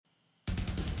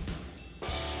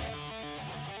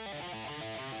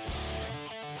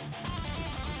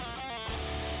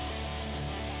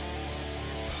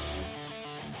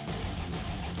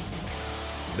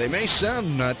They may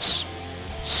sound nuts,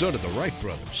 but so did the Wright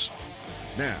brothers.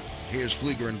 Now, here's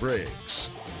Fleeger and Briggs.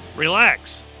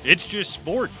 Relax. It's just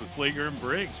sports with Fleeger and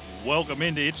Briggs. Welcome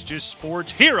into It's Just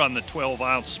Sports here on the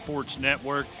 12-Ounce Sports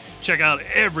Network. Check out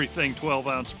everything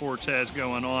 12-Ounce Sports has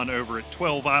going on over at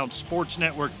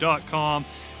 12OunceSportsNetwork.com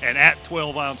and at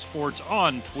 12-Ounce Sports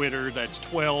on Twitter. That's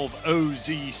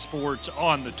 12OZ Sports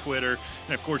on the Twitter.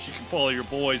 And, of course, you can follow your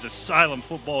boys,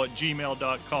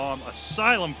 asylumfootball@gmail.com,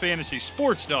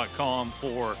 asylumfantasysports.com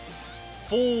for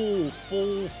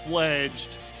full-fledged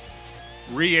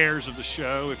re-airs of the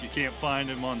show if you can't find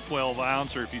them on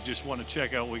 12-Ounce, or if you just want to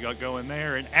check out what we got going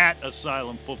there, and at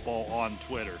Asylum Football on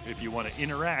Twitter if you want to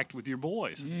interact with your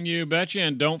boys. You betcha.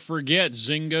 And don't forget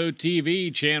Zingo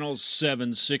TV, channel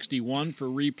 761 for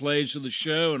replays of the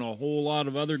show and a whole lot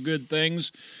of other good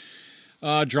things.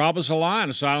 Drop us a line,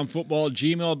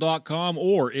 asylumfootball@gmail.com,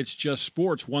 or it's just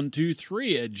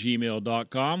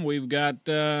sports123@gmail.com. We've got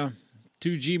 2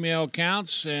 Gmail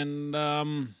accounts, and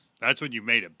that's when you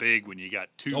made it big, when you got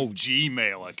 2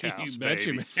 Gmail accounts, you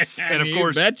betcha, baby. Man. And, of You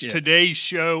course, betcha. today's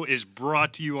show is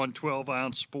brought to you on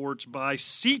 12-Ounce Sports by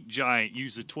Seat Giant.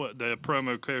 Use the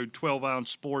promo code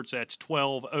 12-Ounce Sports. That's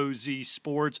 12OZ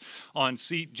Sports on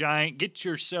Seat Giant. Get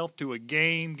yourself to a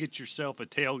game. Get yourself a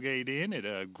tailgate in at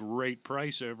a great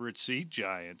price over at Seat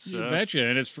Giant. So, you betcha.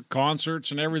 And it's for concerts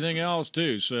and everything else,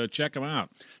 too, so check them out.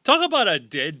 talk about a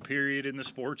dead period in the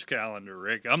sports calendar,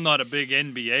 Rick. I'm not a big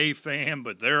NBA fan,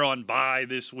 but they're on bye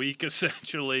this week,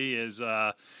 essentially, as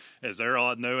there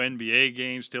are no NBA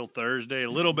games till Thursday.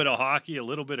 A little bit of hockey, a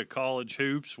little bit of college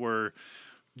hoops. We're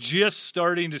just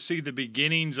starting to see the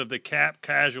beginnings of the cap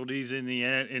casualties in the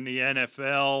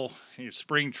NFL.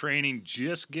 Spring training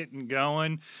just getting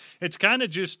going. It's kind of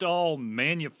just all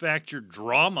manufactured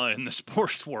drama in the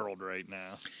sports world right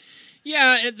now.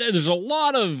 Yeah, there's a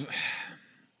lot of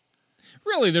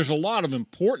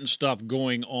important stuff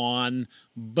going on,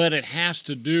 but it has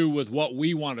to do with what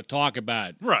we want to talk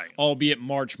about. Right. Albeit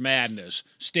March Madness,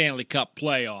 Stanley Cup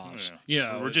playoffs.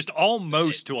 Yeah. We're just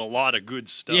almost to a lot of good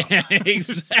stuff. Yeah,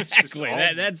 exactly.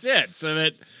 That's it. So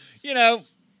that, the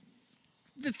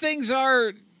things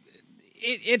are,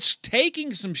 it's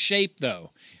taking some shape,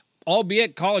 though.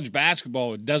 Albeit college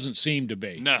basketball, it doesn't seem to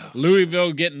be. No.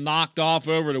 Louisville getting knocked off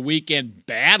over the weekend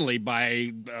badly by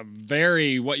a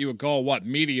very, what you would call,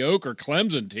 mediocre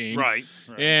Clemson team. Right.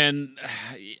 And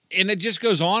it just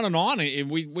goes on. And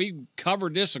we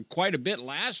covered this quite a bit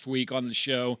last week on the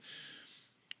show,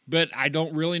 but I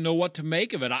don't really know what to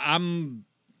make of it.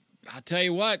 I tell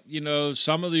you what,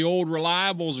 some of the old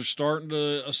reliables are starting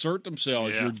to assert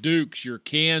themselves. Yeah. Your Dukes, your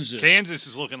Kansas. Kansas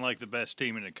is looking like the best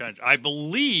team in the country. I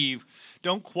believe,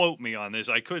 don't quote me on this,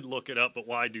 I could look it up, but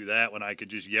why do that when I could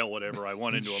just yell whatever I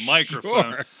want into a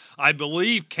microphone? Sure. I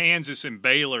believe Kansas and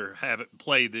Baylor haven't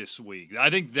played this week. I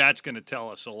think that's going to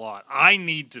tell us a lot. I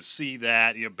need to see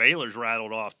that. Baylor's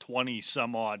rattled off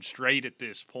 20-some-odd straight at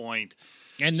this point.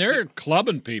 And they're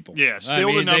clubbing people. Yeah,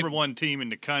 still the number one team in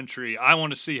the country. I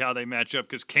want to see how they match up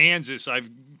because Kansas,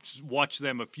 I've watched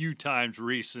them a few times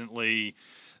recently.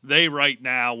 They right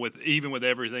now, even with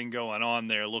everything going on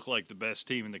there, look like the best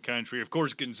team in the country. Of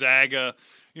course, Gonzaga,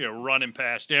 running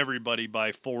past everybody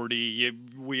by 40.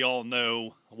 We all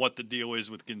know what the deal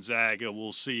is with Gonzaga.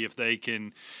 We'll see if they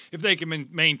can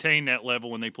maintain that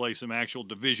level when they play some actual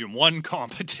Division I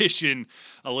competition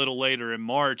a little later in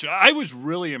March. I was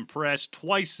really impressed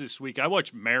twice this week. I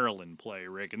watched Maryland play,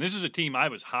 Rick, and this is a team I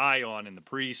was high on in the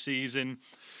preseason.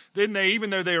 Then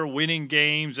even though they were winning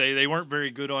games, they weren't very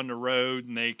good on the road,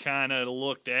 and they kind of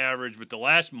looked average. But the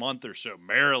last month or so,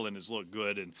 Maryland has looked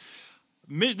good. And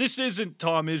this isn't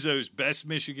Tom Izzo's best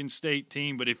Michigan State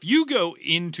team, but if you go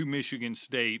into Michigan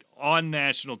State on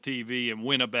national TV and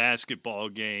win a basketball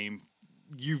game,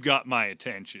 you've got my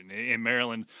attention. And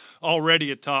Maryland,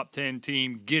 already a top 10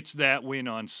 team, gets that win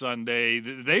on Sunday.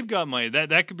 They've got my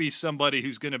that could be somebody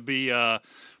who's going to be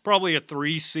probably a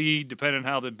 3 seed, depending on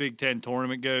how the Big Ten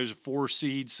tournament goes, a 4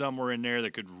 seed somewhere in there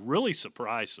that could really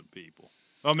surprise some people.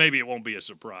 Well, maybe it won't be a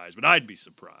surprise, but I'd be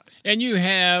surprised. And you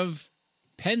have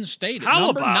Penn State at How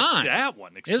number about 9. that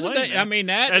one? Explain Isn't that? that. I mean,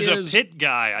 that As is a Pitt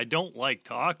guy, I don't like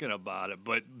talking about it,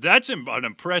 but that's an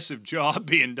impressive job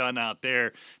being done out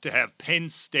there to have Penn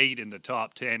State in the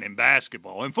top 10 in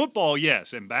basketball. In football,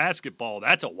 yes. In basketball,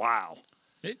 that's a wow.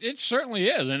 It certainly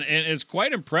is, and it's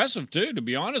quite impressive, too, to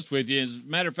be honest with you. As a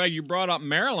matter of fact, you brought up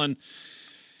Maryland.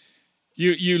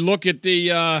 You look at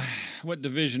the what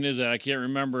division is that? I can't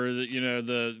remember.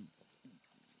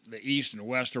 the East and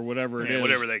West or whatever it is.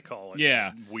 Whatever they call it.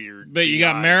 Yeah. Weird. But you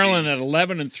got Maryland at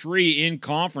 11-3 in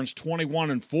conference,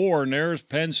 21-4, and there's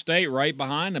Penn State right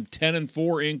behind them,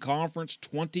 10-4 in conference,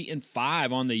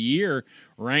 20-5 on the year,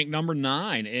 ranked number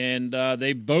 9. And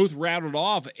they both rattled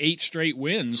off 8 straight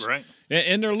wins. Right.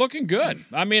 And they're looking good.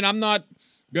 I mean, I'm not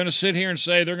going to sit here and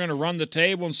say they're going to run the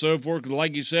table and so forth.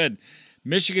 Like you said,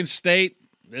 Michigan State,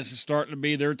 this is starting to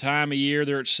be their time of year.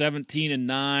 They're at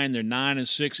 17-9. They're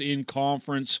 9-6 in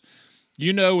conference.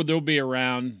 You know they'll be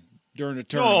around during the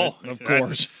tournament, of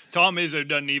course. Tom Izzo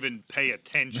doesn't even pay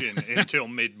attention until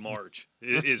mid-March,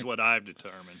 is what I've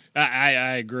determined. I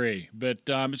agree. But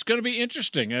it's going to be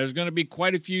interesting. There's going to be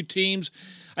quite a few teams.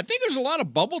 I think there's a lot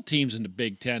of bubble teams in the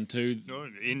Big Ten, too.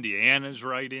 Indiana's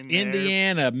right in there.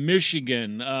 Indiana,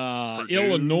 Michigan,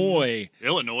 Illinois.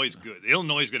 Illinois is good.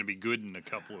 Illinois is going to be good in a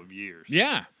couple of years.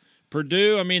 Yeah.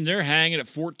 Purdue, I mean, they're hanging at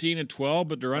 14-12,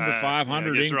 but they're under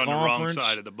 500 I guess in they're conference. on the wrong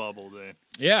side of the bubble then.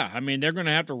 Yeah, I mean, they're going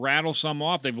to have to rattle some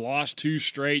off. They've lost 2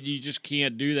 straight. You just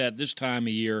can't do that this time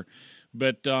of year.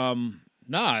 But,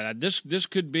 this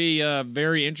could be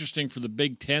very interesting for the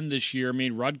Big Ten this year. I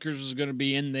mean, Rutgers is going to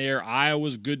be in there.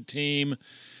 Iowa's a good team.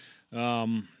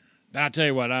 I'll tell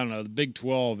you what, I don't know. The Big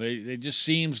 12, it just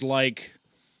seems like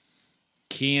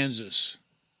Kansas,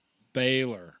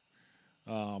 Baylor,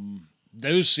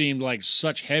 those seemed like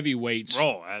such heavyweights.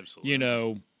 Oh, absolutely. You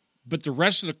know, but the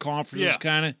rest of the conference is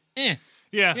kind of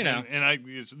Yeah, you know. and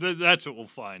that's what we'll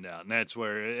find out, and that's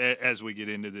where, as we get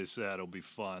into this, that'll be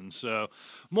fun. So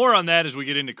more on that as we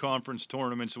get into conference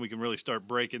tournaments and we can really start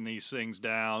breaking these things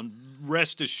down.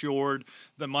 Rest assured,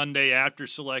 the Monday after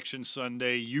Selection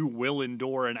Sunday, you will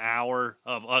endure an hour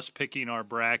of us picking our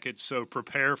brackets, so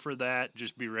prepare for that.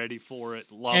 Just be ready for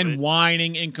it. Love it. And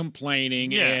whining and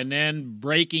complaining and then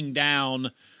breaking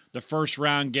down the first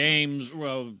round games,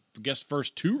 well, I guess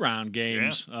first 2 round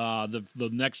games the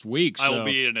next week. So. I will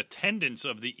be in attendance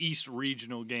of the East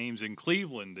Regional games in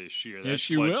Cleveland this year. Yes,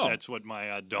 you will. That's what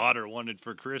my daughter wanted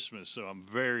for Christmas, so I'm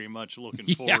very much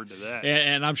looking forward to that.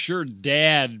 And I'm sure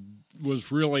Dad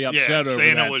was really upset over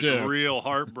Santa that, was too. real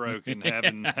heartbroken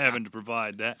having to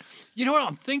provide that. You know what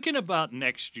I'm thinking about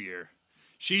next year?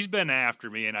 She's been after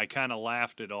me, and I kind of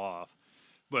laughed it off.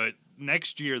 But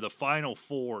next year, the Final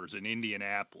Four's in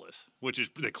Indianapolis, which is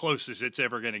the closest it's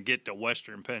ever going to get to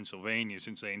Western Pennsylvania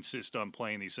since they insist on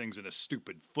playing these things in a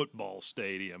stupid football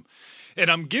stadium.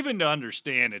 And I'm given to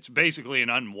understand it's basically an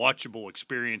unwatchable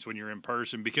experience when you're in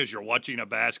person because you're watching a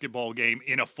basketball game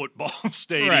in a football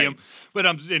stadium. Right.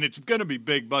 And it's going to be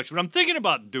big bucks. But I'm thinking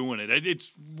about doing it. It's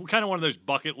kind of one of those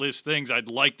bucket list things. I'd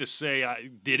like to say I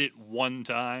did it one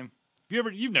time.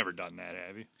 You've never done that,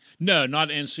 have you? No, not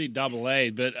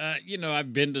NCAA, but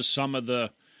I've been to some of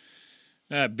the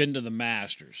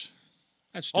Masters.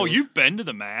 You've been to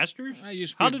the Masters?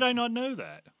 How did I not know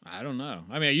that? I don't know.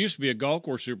 I mean, I used to be a golf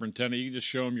course superintendent. You could just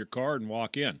show them your card and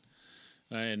walk in.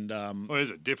 And it was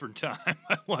a different time,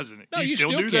 wasn't it? No, you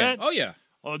still do can. that? Oh yeah.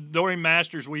 During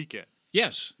Masters weekend.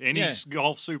 Yes. Any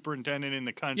golf superintendent in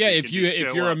the country. Yeah, can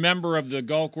if you're up. a member of the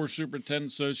Golf Course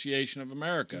Superintendent Association of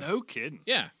America. No kidding.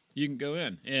 Yeah. You can go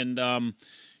in. And,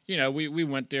 we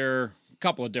went there a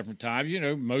couple of different times.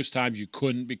 Most times you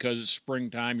couldn't because it's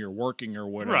springtime, you're working or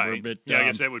whatever. Right. But, I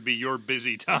guess that would be your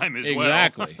busy time as well.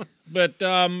 Exactly. But,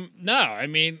 no, I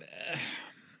mean,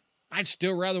 I'd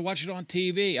still rather watch it on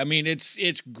TV. I mean,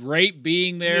 it's great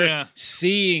being there. Yeah.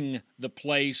 Seeing the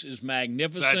place is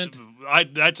magnificent.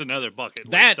 That's another bucket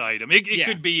list item. It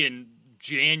could be in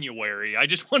January. I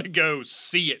just want to go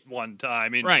see it one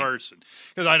time in person.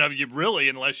 Because I know you really,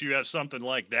 unless you have something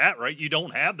like that, right, you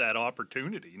don't have that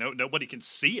opportunity. Nobody can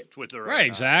see it with their own eyes.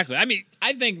 Exactly. I mean,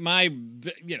 I think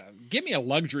give me a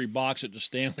luxury box at the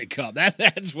Stanley Cup.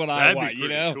 That's what I want, That'd be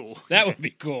pretty cool. That would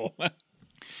be cool.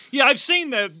 Yeah, I've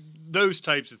seen those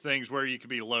types of things where you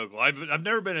could be local. I've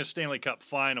never been to a Stanley Cup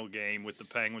final game with the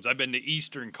Penguins. I've been to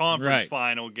Eastern Conference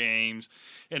final games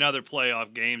and other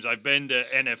playoff games. I've been to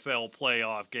NFL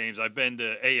playoff games. I've been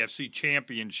to AFC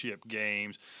championship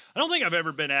games. I don't think I've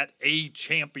ever been at a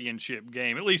championship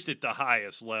game, at least at the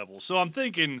highest level. So I'm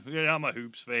thinking, I'm a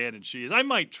Hoops fan and she is. I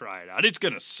might try it out. It's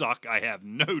going to suck, I have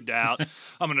no doubt.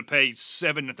 I'm going to pay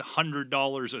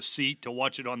 $700 a seat to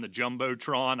watch it on the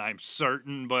Jumbotron, I'm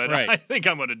certain, but I think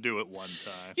I'm going to do it one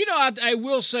time. I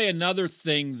will say another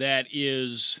thing that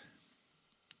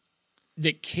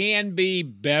can be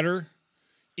better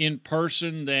in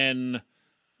person than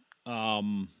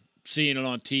seeing it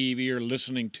on TV or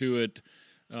listening to it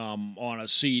on a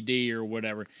CD or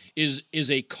whatever is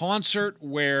a concert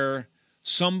where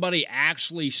somebody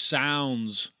actually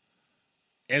sounds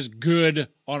as good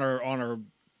on our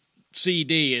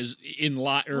CD as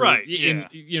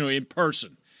in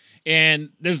person. And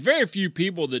there's very few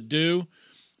people that do,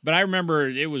 but I remember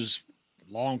it was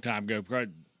a long time ago,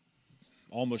 probably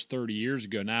almost 30 years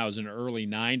ago now. It was in the early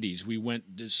 90s. We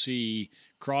went to see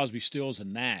Crosby, Stills,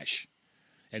 and Nash.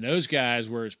 And those guys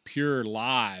were as pure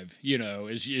live,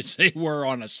 as they were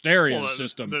on a stereo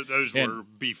system. Those were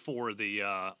before the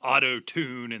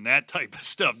auto-tune and that type of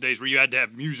stuff days where you had to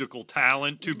have musical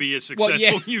talent to be a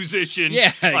successful musician,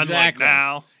 unlike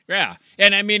now. Yeah,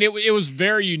 and I mean, it was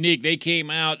very unique. They came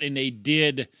out and they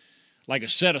did like a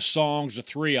set of songs, the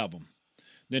three of them.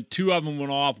 Then two of them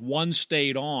went off, one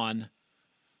stayed on,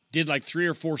 did like 3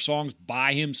 or 4 songs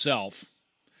by himself.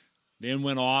 Then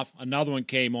went off, another one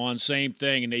came on, same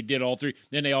thing, and they did all 3.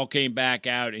 Then they all came back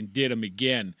out and did them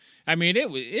again. I mean,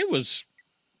 it was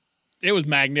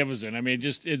magnificent. I mean,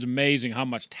 it's amazing how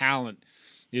much talent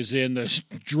is in the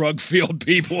drug-filled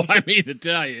people. I mean, to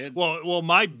tell you. Well,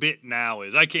 my bit now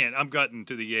is I'm gotten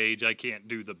to the age I can't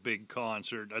do the big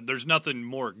concert. There's nothing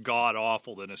more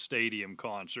god-awful than a stadium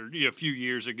concert. A few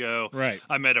years ago, right.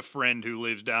 I met a friend who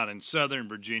lives down in Southern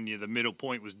Virginia. The middle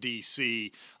point was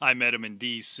D.C. I met him in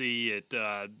D.C.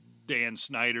 at Dan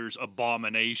Snyder's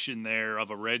abomination there of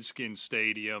a Redskins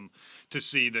stadium to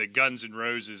see the Guns N'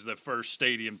 Roses, the first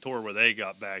stadium tour where they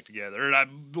got back together.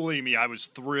 And believe me, I was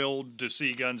thrilled to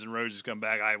see Guns N' Roses come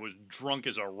back. I was drunk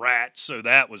as a rat, so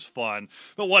that was fun.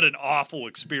 But what an awful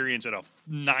experience at a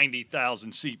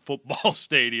 90,000-seat football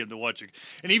stadium to watch it.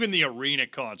 And even the arena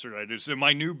concert I do. So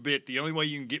my new bit, the only way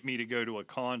you can get me to go to a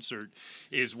concert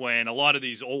is when a lot of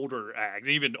these older acts,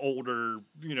 even older,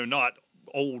 not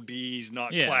oldies,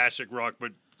 not classic rock,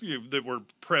 but that were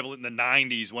prevalent in the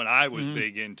 90s when I was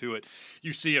big into it.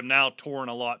 You see them now touring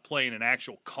a lot, playing in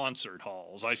actual concert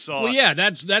halls. I saw. Well, yeah,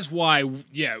 that's why.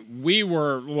 Yeah, we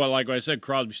were. Well, like I said,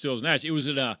 Crosby, Stills, Nash. It was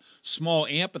in a small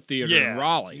amphitheater in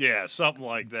Raleigh. Yeah, something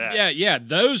like that. Yeah.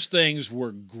 Those things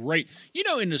were great.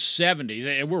 In the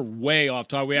 70s, and we're way off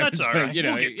topic. That's all right.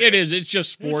 We'll it is. It's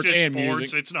just sports and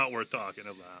music. It's not worth talking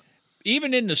about.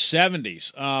 Even in the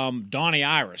 70s, Donnie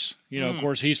Iris, of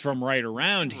course, he's from right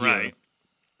around here,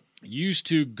 used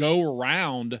to go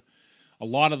around a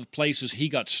lot of the places he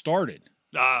got started.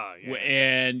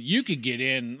 And you could get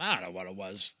in, I don't know what it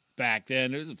was back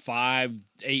then. It was a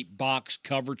 $5-8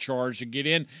 cover charge to get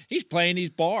in. He's playing these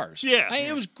bars. Yeah.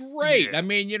 It was great. Yeah. I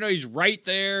mean, he's right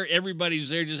there. Everybody's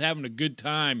there just having a good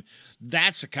time.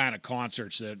 That's the kind of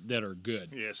concerts that are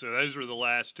good. Yeah, so those were the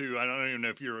last two. I don't even know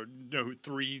if you know who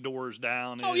 3 Doors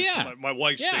Down is. Oh, yeah. My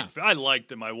wife's big fan. I liked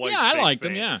them. My wife's I big liked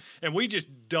fan. them, yeah. And we just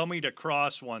dummied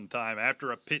across one time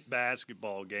after a pit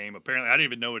basketball game. Apparently, I didn't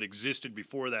even know it existed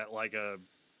before that, like an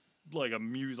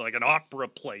opera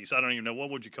place. I don't even know, what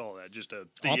would you call that? Just a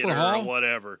theater or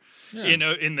whatever. Yeah.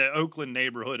 In the Oakland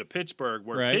neighborhood of Pittsburgh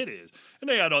where Pitt is. And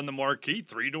they had on the marquee,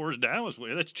 3 Doors Down was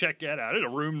with. Let's check that out. It's a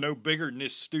room no bigger than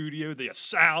this studio. The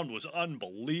sound was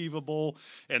unbelievable.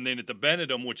 And then at the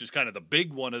Benedum, which is kind of the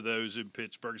big one of those in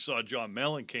Pittsburgh, saw John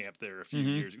Mellencamp there a few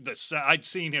years ago. I'd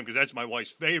seen him because that's my wife's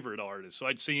favorite artist. So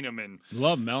I'd seen him in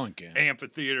Love Mellencamp.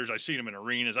 Amphitheaters. I've seen him in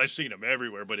arenas. I've seen him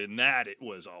everywhere. But in that, that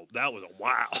was a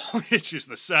wow. It's just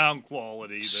the sound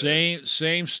quality.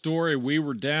 Same story. We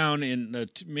were down me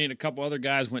and a couple other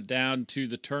guys went down to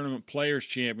the Tournament Players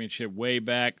Championship way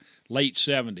back late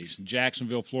 70s in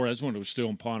Jacksonville, Florida. That's when it was still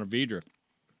in Ponte Vedra.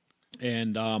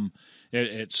 And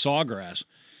at Sawgrass.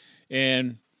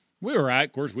 And we were out,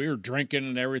 of course, we were drinking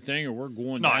and everything, and we're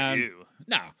going down. Not you.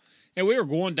 No. And we were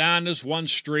going down this one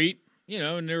street,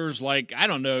 and there was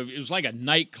it was like a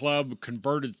nightclub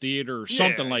converted theater or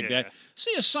something like that.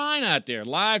 See a sign out there,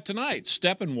 live tonight,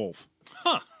 Steppenwolf.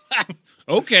 Huh.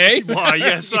 Okay. Why,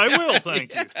 yes, I will,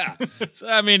 thank you. So,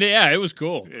 I mean, it was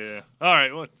cool. Yeah. All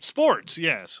right, well, sports,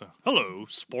 yes. Hello,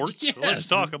 sports. Yes. Let's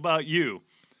talk about you.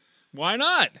 Why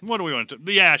not? What do we want to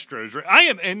The Astros. I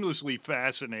am endlessly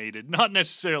fascinated, not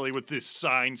necessarily with this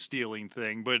sign-stealing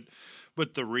thing, but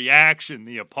the reaction,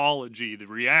 the apology, the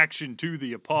reaction to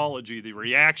the apology, the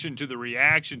reaction to the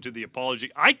reaction to the apology.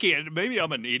 I can't, maybe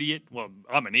I'm an idiot. Well,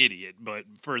 I'm an idiot, but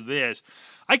for this,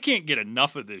 I can't get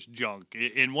enough of this junk.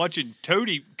 In watching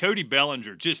Cody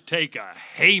Bellinger just take a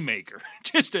haymaker,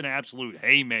 just an absolute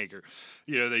haymaker.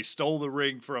 They stole the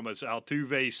ring from us.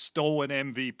 Altuve stole an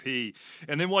MVP.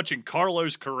 And then watching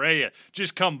Carlos Correa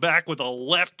just come back with a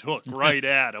left hook right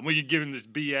at him. We could give him this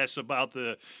BS about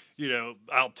the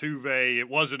Altuve, it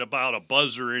wasn't about a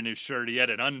buzzer in his shirt. He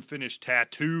had an unfinished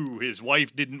tattoo his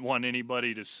wife didn't want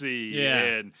anybody to see.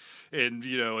 Yeah. And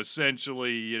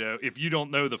essentially, if you don't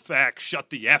know the facts,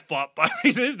 shut the F up. I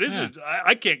mean, this is,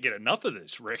 I can't get enough of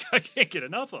this, Rick. I can't get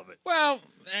enough of it. Well,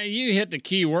 you hit the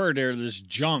key word there, this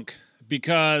junk,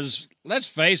 because let's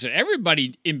face it,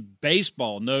 everybody in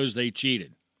baseball knows they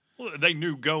cheated. Well, they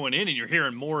knew going in, and you're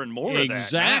hearing more and more of that.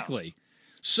 Exactly.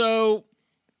 So,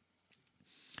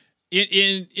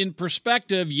 in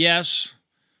perspective, yes,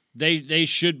 they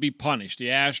should be punished. The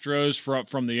Astros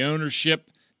from the ownership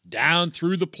down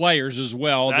through the players as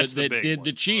well that did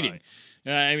the cheating.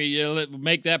 Right.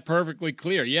 Make that perfectly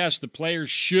clear. Yes, the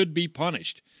players should be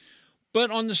punished.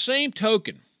 But on the same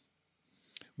token,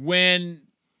 when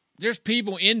there's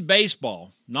people in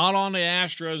baseball, not on the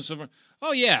Astros and stuff,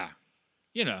 oh yeah,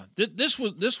 this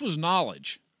was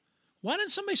knowledge. Why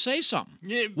didn't somebody say something?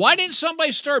 Yeah. Why didn't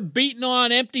somebody start beating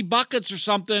on empty buckets or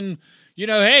something?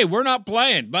 Hey, we're not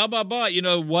playing, blah, blah, blah.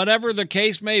 Whatever the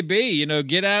case may be,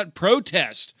 get out and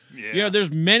protest. Yeah. There's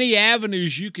many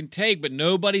avenues you can take, but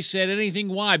nobody said anything.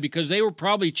 Why? Because they were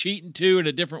probably cheating too in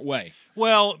a different way.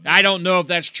 Well, I don't know if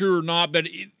that's true or not, but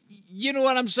you know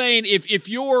what I'm saying? If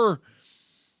you're,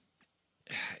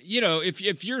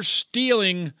 if you're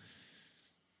stealing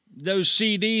those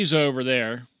CDs over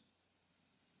there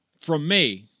from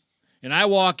me, and I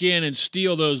walk in and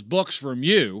steal those books from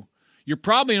you, you're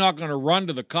probably not going to run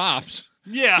to the cops.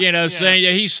 Yeah.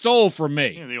 Saying he stole from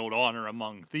me. The old honor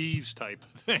among thieves type of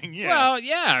thing. Yeah. Well,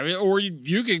 yeah. Or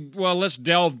you could, let's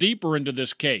delve deeper into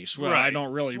this case. Well, right. I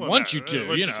don't really want you to.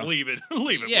 Let's just leave it.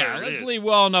 Yeah, where let's leave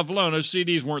well enough alone. Those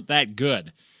CDs weren't that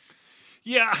good.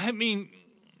 Yeah, I mean,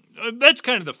 that's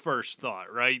kind of the first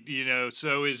thought, right?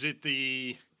 So is it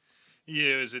the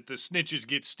snitches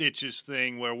get stitches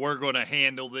thing where we're going to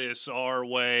handle this our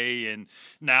way, and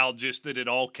now just that it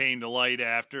all came to light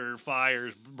after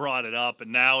Fires brought it up,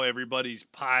 and now everybody's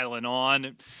piling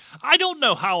on. I don't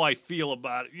know how I feel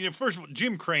about it. First of all,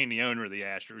 Jim Crane, the owner of the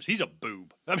Astros, he's a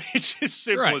boob. I mean, it's just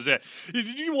simple as that.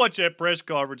 Did you watch that press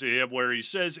conference of him where he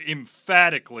says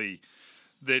emphatically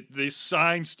that this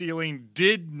sign stealing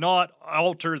did not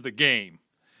alter the game?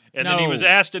 And then he was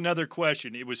asked another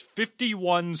question. It was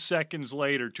 51 seconds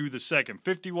later to the second.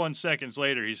 51 seconds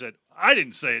later, he said, I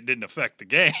didn't say it didn't affect the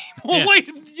game. Well, wait,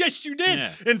 yes, you did.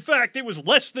 Yeah. In fact, it was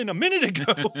less than a minute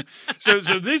ago. So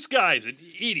this guy's an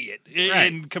idiot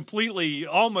and completely,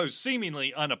 almost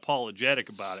seemingly unapologetic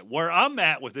about it. Where I'm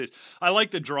at with this, I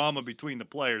like the drama between the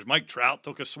players. Mike Trout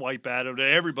took a swipe at him.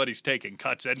 Everybody's taking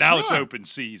cuts. And now it's open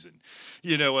season.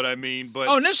 You know what I mean? But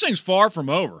and this thing's far from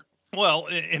over. Well,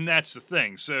 and that's the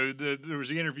thing. So there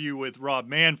was an interview with Rob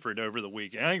Manfred over the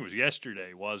weekend. I think it was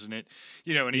yesterday, wasn't it?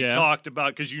 And he talked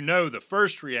about, because the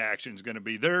first reaction is going to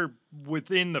be they're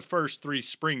within the first 3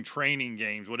 spring training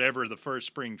games, whatever the first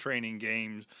spring training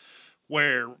games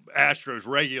where Astros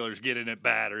regulars get in at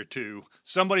bat or two,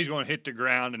 somebody's going to hit the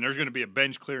ground, and there's going to be a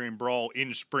bench clearing brawl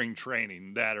in spring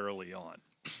training that early on.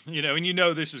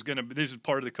 This is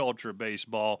part of the culture of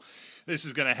baseball. This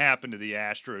is going to happen to the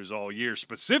Astros all year,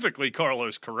 specifically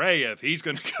Carlos Correa. If he's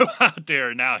going to go out there,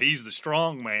 and now he's the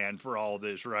strong man for all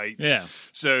this, right? Yeah.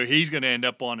 So he's going to end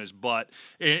up on his butt.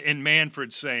 And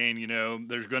Manfred's saying,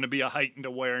 there's going to be a heightened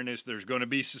awareness. There's going to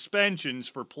be suspensions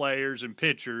for players and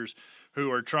pitchers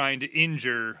who are trying to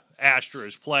injure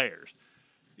Astros players.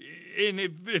 And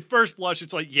at first blush,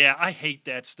 it's like, yeah, I hate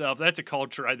that stuff. That's a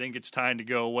culture I think it's time to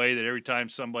go away, that every time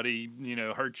somebody,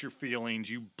 hurts your feelings,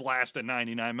 you blast a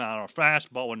 99-mile-an-hour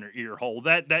fastball in their ear hole.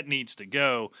 That needs to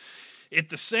go. At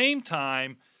the same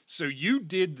time, so you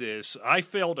did this. I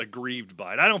felt aggrieved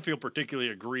by it. I don't feel particularly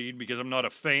aggrieved because I'm not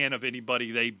a fan of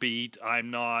anybody they beat.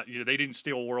 I'm not, they didn't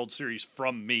steal a World Series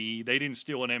from me. They didn't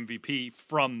steal an MVP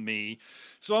from me.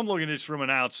 So I'm looking at this from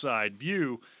an outside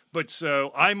view. But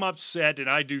so I'm upset and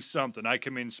I do something. I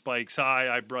come in spikes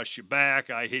high, I brush you back,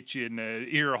 I hit you in the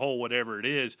ear hole, whatever it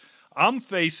is. I'm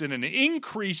facing an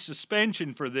increased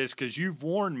suspension for this because you've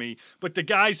warned me. But the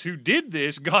guys who did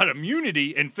this got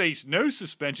immunity and faced no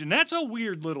suspension. That's a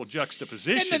weird little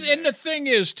juxtaposition. And the thing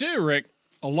is, too, Rick,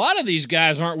 a lot of these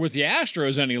guys aren't with the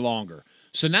Astros any longer.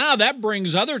 So now that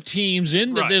brings other teams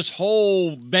into this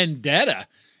whole vendetta,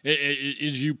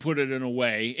 as you put it in a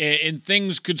way, and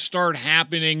things could start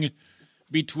happening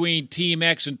between Team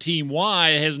X and Team Y.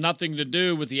 It has nothing to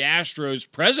do with the Astros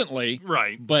presently,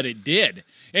 but it did.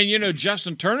 And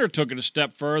Justin Turner took it a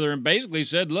step further and basically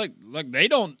said, "Look, they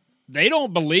don't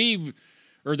believe,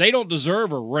 or they don't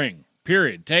deserve a ring.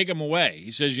 Period. Take them away."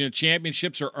 He says,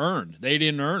 championships are earned. They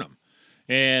didn't earn them,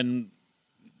 and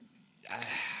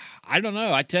I don't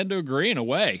know. I tend to agree in a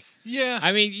way. Yeah,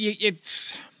 I mean,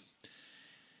 it's.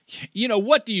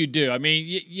 What do you do? I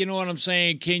mean, you know what I'm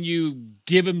saying? Can you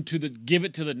give it to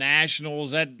the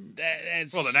Nationals? That's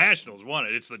the Nationals won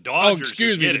it. It's the Dodgers. Oh,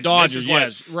 excuse me, the Dodgers.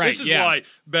 Yes, right. This is why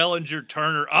Bellinger,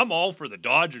 Turner. I'm all for the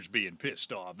Dodgers being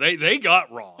pissed off. They got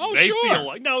wrong. Oh, they sure. feel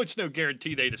like it's no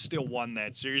guarantee they'd have still won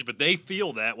that series, but they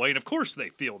feel that way, and of course they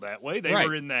feel that way. They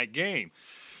were in that game.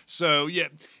 So, yeah,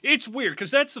 it's weird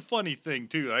because that's the funny thing,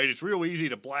 too, right? It's real easy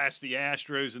to blast the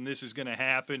Astros and this is going to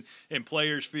happen and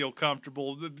players feel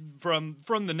comfortable. From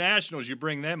the Nationals, you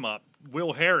bring them up.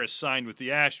 Will Harris signed with the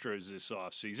Astros this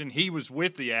offseason. He was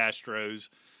with the Astros,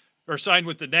 or signed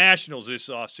with the Nationals this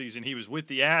offseason. He was with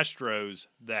the Astros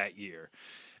that year.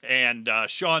 And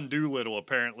Sean Doolittle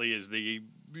apparently is the,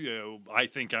 I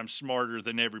think I'm smarter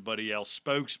than everybody else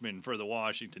spokesman for the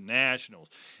Washington Nationals.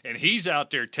 And he's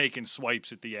out there taking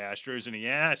swipes at the Astros. And he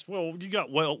asked, well, you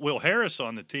got Will Harris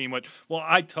on the team. Well,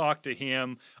 I talked to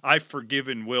him. I've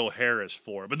forgiven Will Harris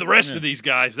for it. But the rest of these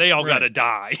guys, they all got to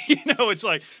die. It's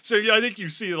like, so yeah, I think you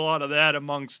see a lot of that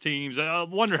amongst teams. I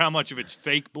wonder how much of it's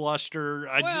fake bluster.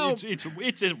 It's a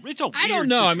weird I don't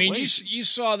know. Situation. I mean, you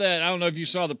saw that. I don't know if you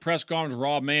saw the press conference with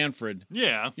Rob Manfred.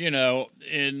 Yeah.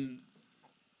 And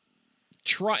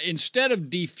instead of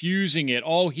defusing it,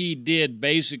 all he did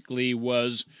basically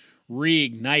was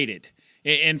reignite it.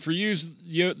 And for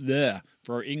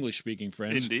for our English-speaking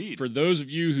friends, indeed, for those of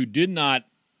you who did not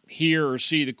hear or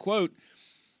see the quote,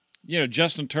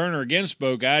 Justin Turner again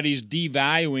spoke out. He's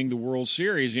devaluing the World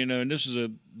Series, and this is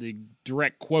the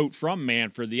direct quote from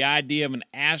Manfred. The idea of an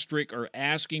asterisk or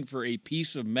asking for a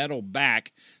piece of metal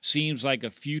back seems like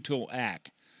a futile act.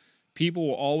 People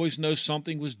will always know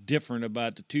something was different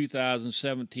about the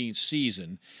 2017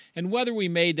 season, and whether we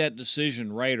made that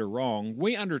decision right or wrong,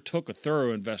 we undertook a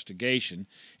thorough investigation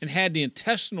and had the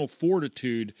intestinal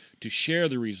fortitude to share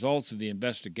the results of the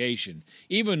investigation,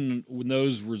 even when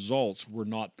those results were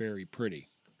not very pretty.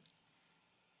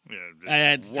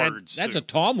 Yeah, that's a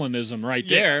Tomlinism right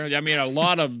there. I mean, a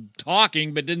lot of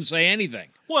talking, but didn't say anything.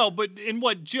 Well, and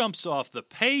what jumps off the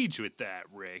page with that,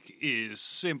 Rick, is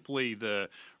simply the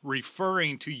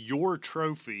referring to your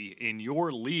trophy in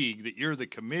your league that you're the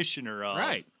commissioner of.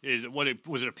 Right.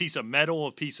 Was it a piece of metal,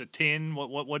 a piece of tin?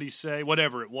 What did he say?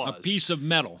 Whatever it was. A piece of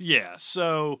metal. Yeah.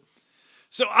 So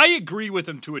I agree with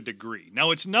him to a degree.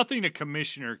 Now, it's nothing a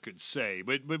commissioner could say,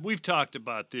 but we've talked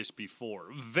about this before.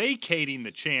 Vacating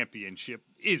the championship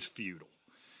is futile.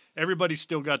 Everybody's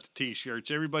still got the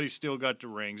T-shirts. Everybody's still got the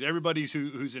rings. Everybody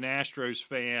who's an Astros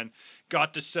fan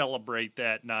got to celebrate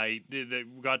that night. They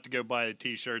got to go buy a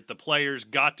T-shirt. The players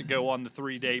got to go on the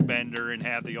 3-day bender and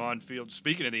have the on-field.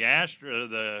 Speaking of the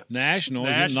the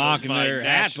Nationals knocking their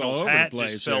hats all over the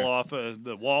place. Just fell off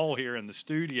the wall here in the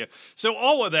studio. So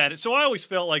all of that. So I always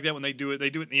felt like that when they do it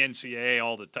in the NCAA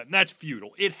all the time. That's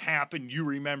futile. It happened. You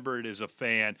remember it as a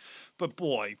fan. But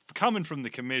boy, coming from the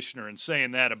commissioner and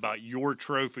saying that about your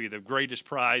trophy, the greatest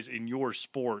prize in your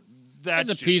sport,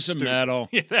 that's a just piece stupid. of metal.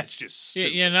 Yeah, that's just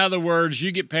stupid. In other words,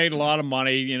 you get paid a lot of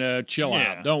money, chill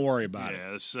out. Don't worry about it.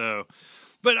 Yeah, so,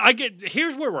 but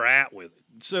here's where we're at with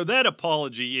it. So that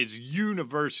apology is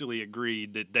universally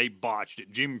agreed that they botched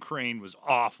it. Jim Crane was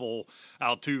awful.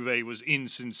 Altuve was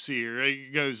insincere.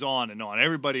 It goes on and on.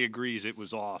 Everybody agrees it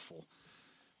was awful.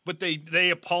 But they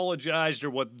apologized, or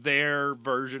what their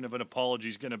version of an apology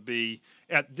is going to be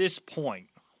at this point.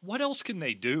 What else can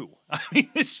they do? I mean,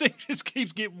 this thing just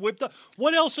keeps getting whipped up.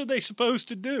 What else are they supposed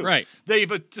to do? Right.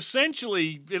 They've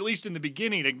essentially, at least in the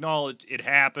beginning, acknowledged it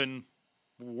happened.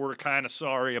 We're kind of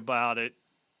sorry about it.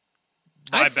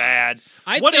 My bad.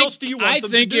 What else do you want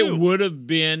them to do? I think it would have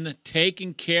been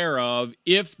taken care of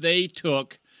if they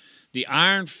took the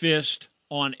iron fist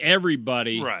on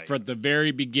everybody from the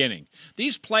very beginning.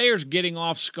 These players getting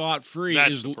off scot-free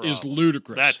is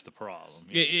ludicrous. That's the problem.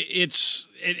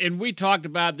 And we talked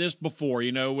about this before,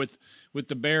 with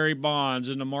the Barry Bonds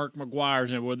and the Mark McGuires,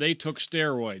 and where they took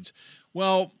steroids.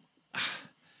 Well,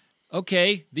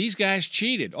 okay, these guys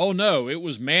cheated. Oh no, it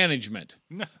was management.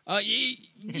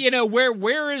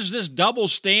 Where is this double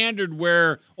standard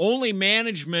where only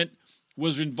management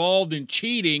was involved in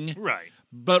cheating? Right.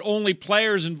 But only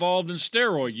players involved in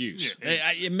steroid use.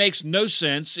 Yeah, it makes no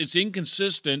sense. It's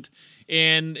inconsistent,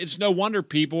 and it's no wonder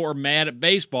people are mad at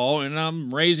baseball, and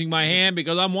I'm raising my hand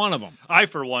because I'm one of them. I,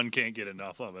 for one, can't get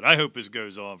enough of it. I hope this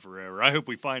goes on forever. I hope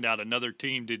we find out another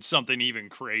team did something even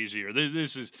crazier.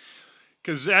 This is –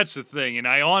 because that's the thing, and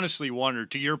I honestly wonder,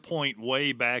 to your point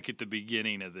way back at the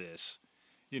beginning of this,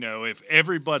 if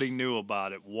everybody knew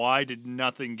about it, why did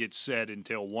nothing get said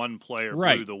until one player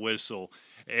blew the whistle?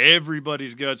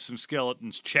 Everybody's got some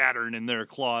skeletons chattering in their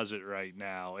closet right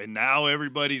now, and now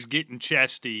everybody's getting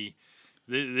chesty.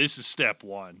 This is step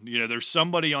one. There's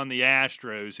somebody on the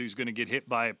Astros who's going to get hit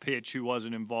by a pitch who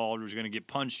wasn't involved, who's going to get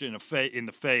punched in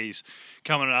the face,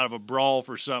 coming out of a brawl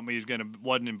for something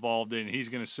wasn't involved in. He's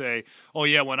going to say, "Oh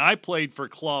yeah, when I played for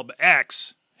Club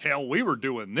X, hell, we were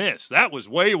doing this. That was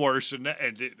way worse than that."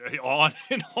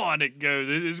 And on it goes.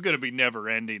 This is going to be never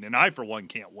ending, and I, for one,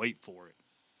 can't wait for it.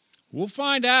 We'll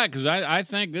find out because I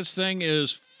think this thing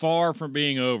is far from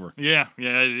being over. Yeah,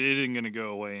 it isn't going to go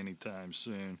away anytime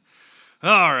soon.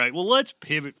 All right, well, let's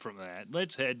pivot from that.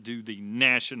 Let's head to the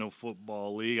National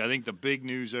Football League. I think the big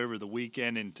news over the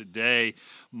weekend and today,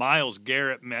 Myles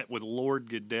Garrent met with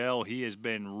Lord Goodell. He has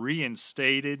been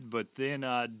reinstated, but then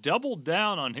doubled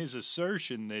down on his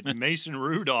assertion that Mason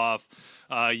Rudolph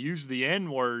used the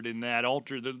N-word in that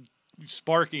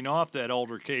sparking off that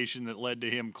altercation that led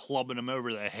to him clubbing him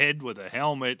over the head with a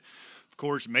helmet. Of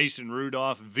course, Mason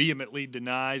Rudolph vehemently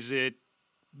denies it.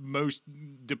 Most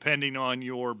depending on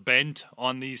your bent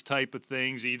on these type of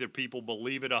things, either people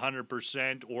believe it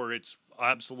 100% or it's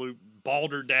absolute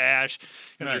balderdash,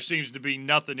 and There seems to be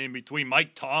nothing in between.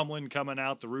 Mike Tomlin coming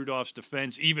out to Rudolph's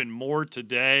defense even more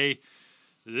today.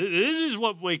 This is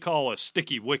what we call a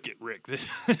sticky wicket, Rick.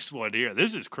 This one here,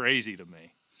 this is crazy to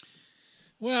me.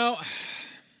 Well,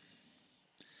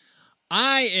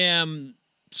 I am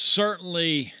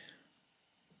certainly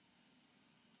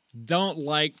don't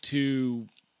like to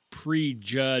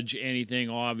prejudge anything,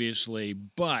 obviously,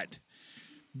 but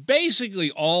basically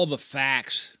all the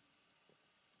facts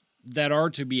that are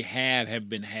to be had have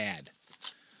been had.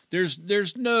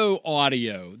 There's no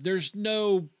audio. There's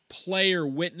no player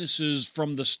witnesses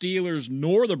from the Steelers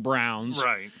nor the Browns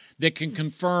that can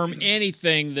confirm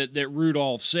anything that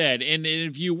Rudolph said. And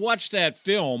if you watch that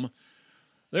film,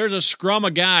 there's a scrum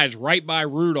of guys right by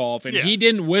Rudolph, and he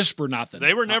didn't whisper nothing.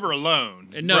 They were never alone.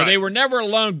 No, They were never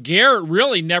alone. Garrett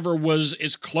really never was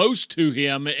as close to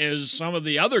him as some of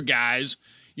the other guys,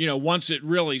 once it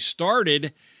really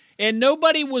started. And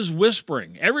nobody was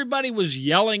whispering. Everybody was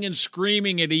yelling and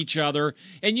screaming at each other.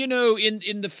 And,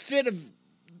 in the fit of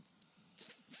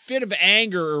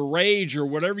anger or rage or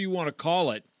whatever you want to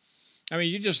call it, I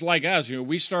mean, you just like us.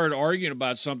 We started arguing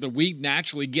about something, we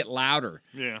naturally get louder.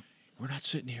 Yeah. We're not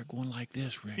sitting here going like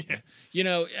this, Rick.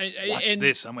 Yeah. Watch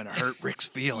this. I'm going to hurt Rick's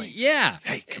feelings. Yeah.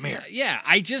 Hey, come here. Yeah,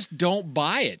 I just don't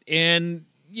buy it. And,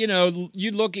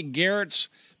 you look at Garrett's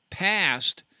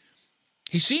past,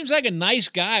 he seems like a nice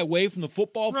guy away from the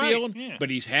football field, but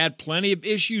he's had plenty of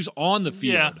issues on the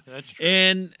field. Yeah, that's true.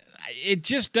 And it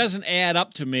just doesn't add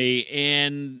up to me.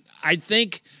 And I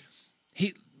think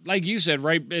he, like you said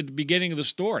right at the beginning of the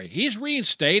story, he's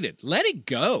reinstated. Let it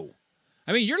go.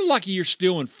 I mean, you're lucky you're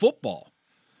still in football.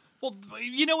 Well,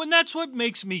 and that's what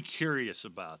makes me curious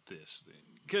about this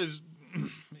thing, because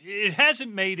it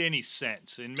hasn't made any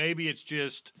sense, and maybe it's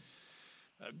just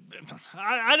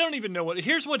I don't even know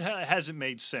here's what hasn't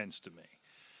made sense to me.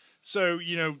 So,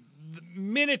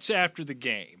 minutes after the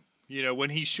game,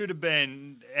 when he should have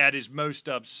been at his most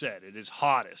upset, at his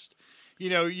hottest,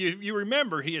 you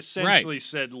remember he essentially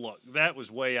said, look, that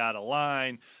was way out of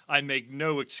line. I make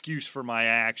no excuse for my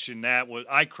action.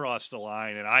 I crossed the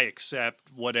line, and I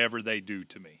accept whatever they do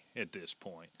to me at this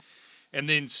point. And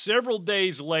then several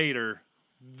days later,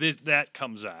 that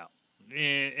comes out,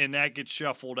 and that gets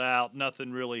shuffled out.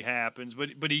 Nothing really happens.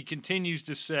 But he continues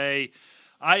to say,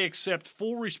 I accept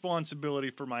full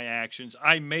responsibility for my actions.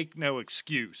 I make no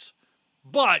excuse.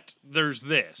 But there's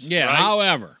this. Yeah, right?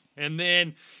 However. And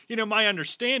then, my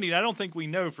understanding, I don't think we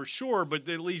know for sure, but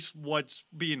at least what's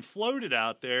being floated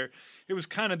out there, it was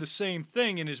kind of the same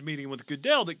thing in his meeting with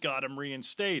Goodell that got him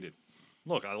reinstated.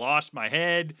 Look, I lost my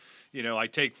head. I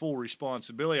take full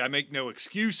responsibility. I make no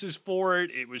excuses for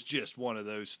it. It was just one of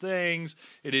those things.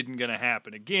 It isn't going to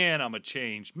happen again. I'm a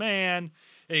changed man.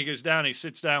 And he goes down, he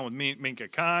sits down with Mina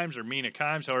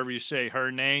Kimes, however you say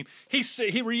her name.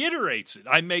 He reiterates it.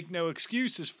 I make no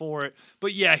excuses for it.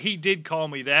 But, yeah, he did call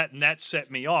me that, and that set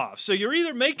me off. So you're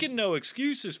either making no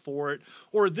excuses for it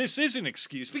or this is an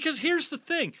excuse. Because here's the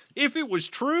thing. If it was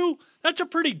true, that's a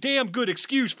pretty damn good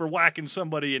excuse for whacking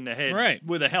somebody in the head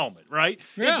with a helmet, right?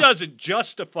 Yeah. It doesn't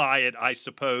justify it, I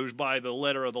suppose, by the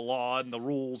letter of the law and the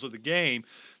rules of the game.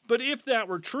 But if that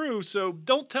were true, so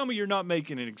don't tell me you're not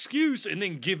making an excuse and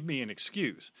then give me an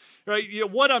excuse, right?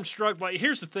 What I'm struck by,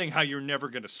 here's the thing, how you're never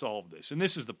going to solve this, and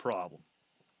this is the problem.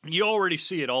 You already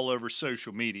see it all over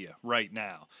social media right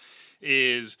now,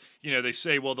 is, they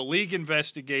say, well, the league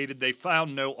investigated, they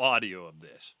found no audio of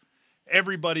this.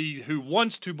 Everybody who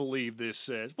wants to believe this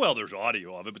says, well, there's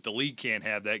audio of it, but the league can't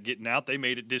have that getting out. They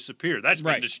made it disappear. That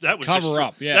was cover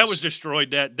up. Yes. That was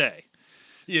destroyed that day.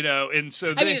 And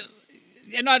so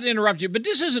and not to interrupt you, but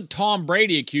this isn't Tom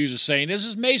Brady accused of saying this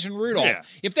is Mason Rudolph. Yeah.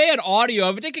 If they had audio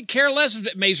of it, they could care less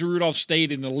if Mason Rudolph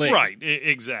stayed in the league. Right,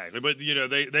 exactly. But,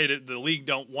 the league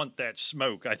don't want that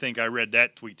smoke. I think I read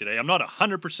that tweet today. I'm not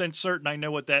 100% certain I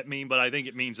know what that means, but I think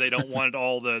it means they don't want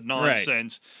all the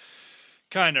nonsense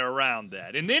kind of around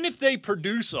that. And then if they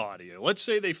produce audio, let's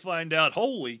say they find out,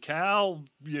 holy cow,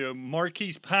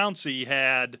 Marquise Pouncey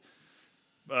had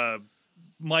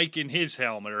mic in his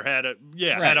helmet, or had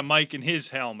a mic in his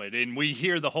helmet, and we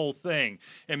hear the whole thing,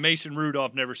 and Mason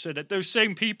Rudolph never said that, those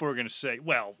same people are going to say,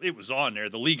 well, it was on there.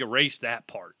 The league erased that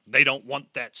part. They don't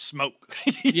want that smoke.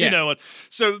 You know?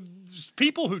 So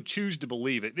people who choose to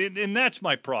believe it, and that's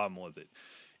my problem with it.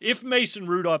 If Mason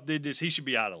Rudolph did this, he should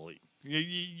be out of the league.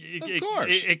 Of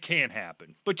course. It can't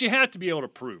happen. But you have to be able to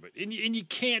prove it. And you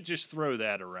can't just throw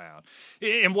that around.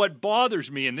 And what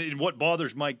bothers me, and what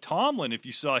bothers Mike Tomlin, if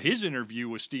you saw his interview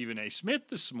with Stephen A. Smith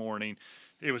this morning,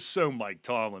 it was so Mike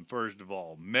Tomlin, first of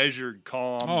all. Measured,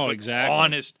 calm, but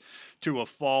honest to a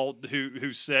fault,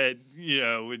 who said,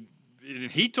 and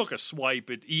he took a swipe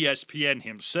at ESPN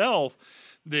himself,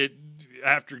 that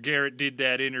after Garrett did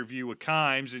that interview with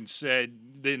Kimes and said,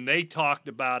 then they talked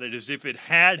about it as if it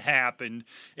had happened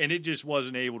and it just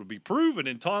wasn't able to be proven.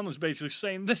 And Tomlin's basically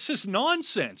saying, this is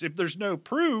nonsense. If there's no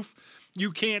proof,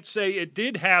 you can't say it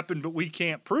did happen, but we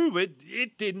can't prove it.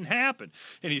 It didn't happen.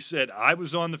 And he said, I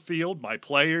was on the field. My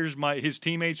players, his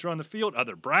teammates were on the field.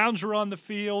 Other Browns were on the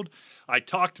field. I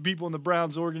talked to people in the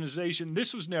Browns organization.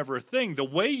 This was never a thing. The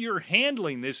way you're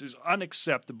handling this is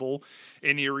unacceptable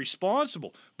and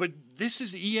irresponsible. But this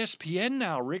is ESPN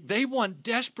now, Rick. They want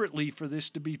desperately for this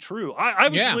to be true. I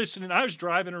was listening. I was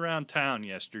driving around town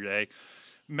yesterday,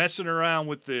 messing around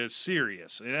with the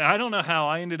Sirius. And I don't know how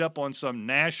I ended up on some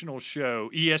national show,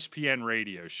 ESPN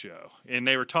radio show. And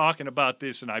they were talking about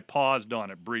this, and I paused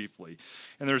on it briefly.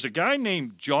 And there's a guy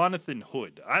named Jonathan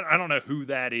Hood. I don't know who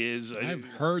that is. I've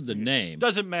heard the name.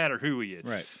 Doesn't matter who he is.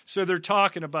 Right. So they're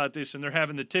talking about this, and they're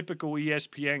having the typical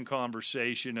ESPN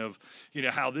conversation of,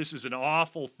 how this is an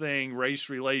awful thing, race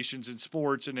relations in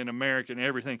sports and in America and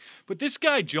everything. But this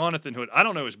guy, Jonathan Hood, I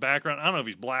don't know his background. I don't know if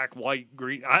he's black, white,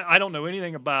 green. I don't know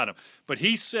anything about him. But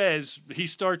he says, he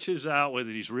starts his out with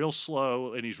it. He's real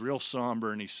slow and he's real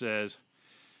somber, and he says,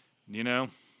 the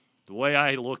way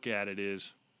I look at it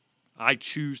is, I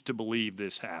choose to believe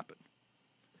this happened.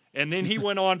 And then he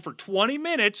went on for 20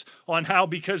 minutes on how,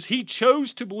 because he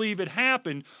chose to believe it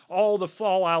happened, all the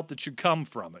fallout that should come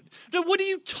from it. Now, what are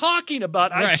you talking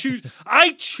about? Right.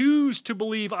 I choose to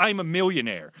believe I'm a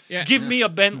millionaire. Yeah. Give me a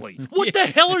Bentley. What the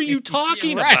hell are you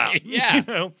talking about?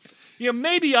 Yeah.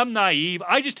 Maybe I'm naive.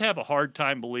 I just have a hard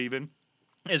time believing,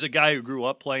 as a guy who grew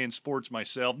up playing sports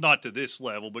myself, not to this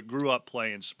level, but grew up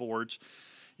playing sports,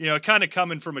 kind of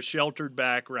coming from a sheltered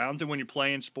background. And when you're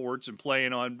playing sports and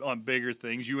playing on bigger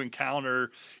things, you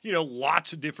encounter,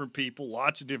 lots of different people,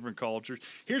 lots of different cultures.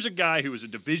 Here's a guy who is a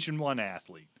Division I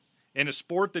athlete in a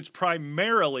sport that's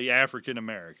primarily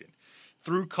African-American,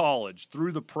 through college,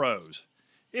 through the pros.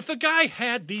 If the guy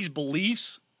had these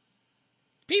beliefs,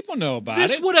 people know about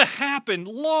this it. This would have happened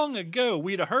long ago.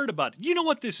 We'd have heard about it. You know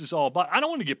what this is all about? I don't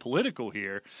want to get political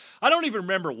here. I don't even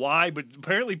remember why, but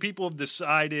apparently people have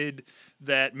decided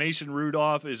that Mason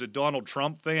Rudolph is a Donald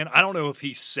Trump fan. I don't know if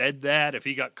he said that, if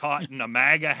he got caught in a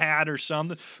MAGA hat or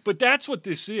something, but that's what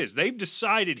this is. They've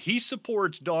decided he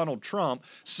supports Donald Trump,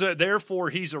 so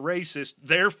therefore he's a racist,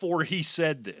 therefore he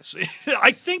said this.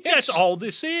 I think that's all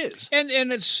this is. And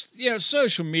it's,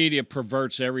 social media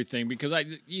perverts everything, because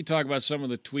you talk about some of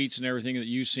the tweets and everything that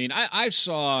you've seen. I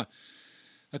saw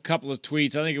a couple of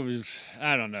tweets, I think it was,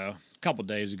 a couple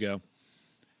days ago,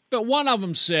 but one of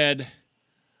them said,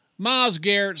 Myles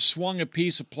Garrent swung a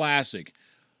piece of plastic.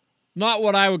 Not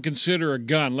what I would consider a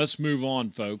gun. Let's move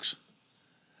on, folks.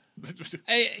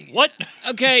 What?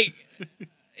 Okay.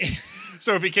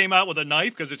 So if he came out with a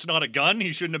knife because it's not a gun,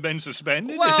 he shouldn't have been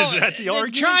suspended? Well, is that the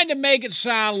argument? Trying to make it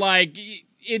sound like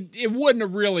it wouldn't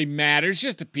have really mattered. It's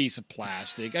just a piece of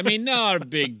plastic. I mean, not a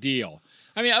big deal.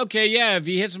 I mean, okay, yeah, if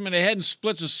he hits him in the head and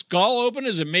splits his skull open,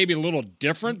 is it maybe a little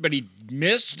different, but he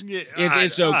missed? Yeah,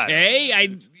 it's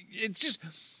okay. It's just...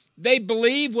 They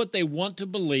believe what they want to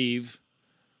believe,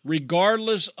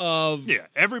 regardless of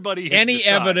everybody has any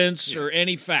decided. Evidence or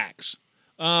any facts.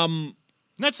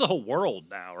 That's the whole world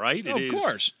now, right? Of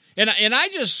course. And I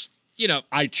just,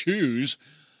 I choose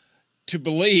to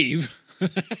believe,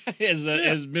 as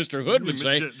Mr. Hood would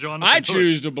say, I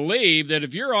choose to believe that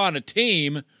if you're on a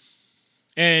team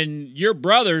and your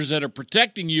brothers that are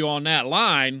protecting you on that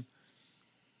line,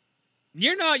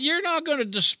 You're not going to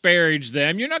disparage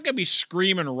them. You're not going to be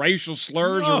screaming racial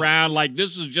slurs around like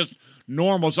this is just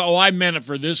normal. So, I meant it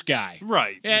for this guy.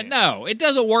 Right. Yeah. No, it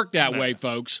doesn't work that way,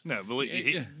 folks. No,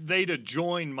 they'd have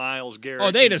joined Myles Garrett.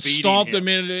 Oh, they'd have stomped him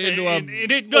into a and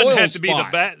it doesn't have to be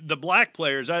spot. the black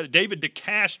players. David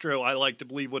DeCastro, I like to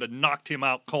believe, would have knocked him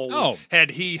out cold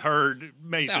had he heard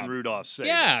Mason Rudolph say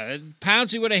Yeah,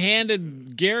 Pouncey would have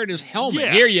handed Garrett his helmet.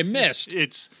 Yeah. Here, you missed.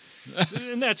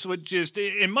 And that's what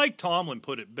and Mike Tomlin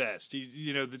put it best.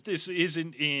 That this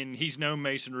isn't in. He's known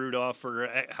Mason Rudolph for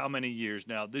how many years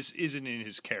now? This isn't in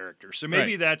his character. So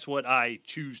maybe that's what I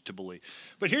choose to believe.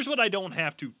 But here's what I don't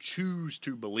have to choose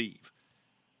to believe.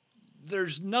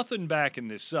 There's nothing backing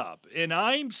this up, and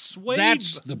I'm swayed.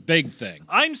 That's the big thing.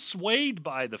 I'm swayed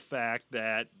by the fact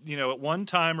that at one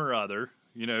time or other.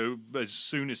 As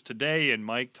soon as today and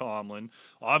Mike Tomlin,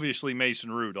 obviously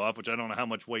Mason Rudolph, which I don't know how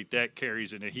much weight that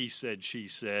carries in a he said, she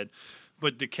said,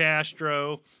 but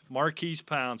DeCastro, Marquise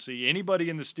Pouncey, anybody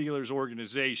in the Steelers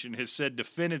organization has said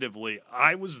definitively,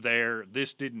 I was there,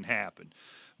 this didn't happen.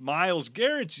 Myles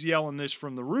Garrett's yelling this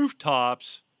from the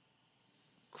rooftops,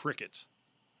 crickets.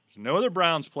 There's no other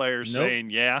Browns players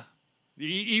saying, yeah.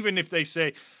 Even if they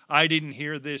say, I didn't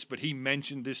hear this, but he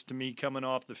mentioned this to me coming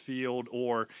off the field,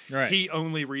 or he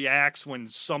only reacts when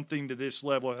something to this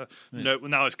level. No,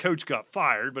 now, his coach got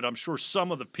fired, but I'm sure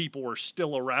some of the people were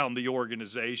still around the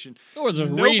organization. There was a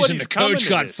reason the coach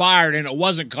got fired, and it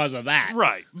wasn't because of that.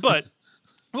 Right, but...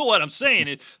 Well, what I'm saying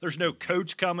is there's no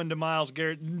coach coming to Myles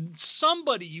Garrett.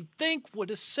 Somebody you think would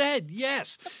have said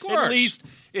yes. Of course. At least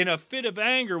in a fit of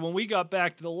anger when we got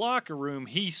back to the locker room,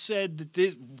 he said that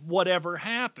this whatever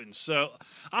happened. So,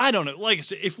 I don't know. Like I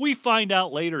said, if we find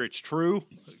out later it's true,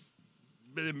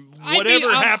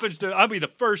 whatever happens to, I'll be the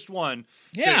first one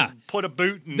to put a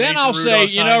boot in Then Mason I'll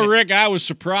Rudolph's say, hind. Rick, I was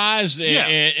surprised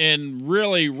and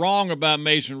really wrong about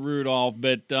Mason Rudolph,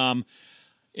 but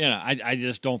I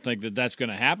just don't think that that's going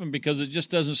to happen because it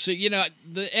just doesn't see.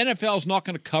 The NFL is not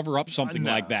going to cover up something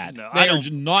like that.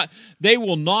 No, they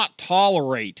will not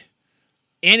tolerate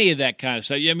any of that kind of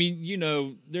stuff. I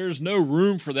mean, there's no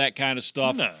room for that kind of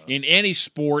stuff in any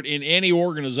sport, in any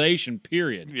organization,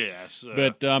 period. Yes.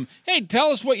 But, hey, tell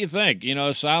us what you think.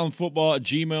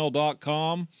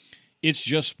 asylumfootball@gmail.com. It's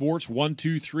Just Sports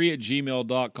 123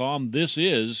 @gmail.com. This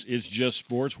is It's Just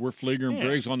Sports. We're Fleeger and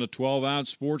Briggs on the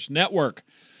 12-ounce Sports Network.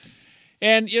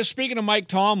 And speaking of Mike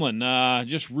Tomlin,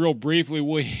 just real briefly,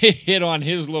 we hit on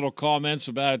his little comments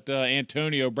about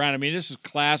Antonio Brown. I mean, this is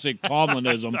classic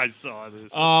Tomlinism. I saw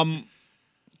this.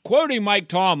 Quoting Mike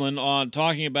Tomlin on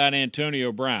talking about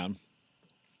Antonio Brown,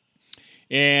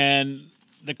 and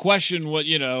the question,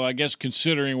 I guess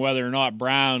considering whether or not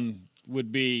Brown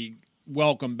would be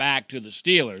welcome back to the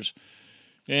Steelers.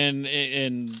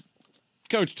 And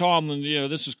Coach Tomlin,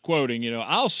 this is quoting,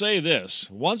 I'll say this,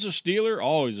 once a Steeler,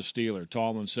 always a Steeler,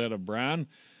 Tomlin said of Brown,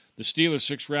 the Steelers'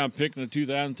 6th-round pick in the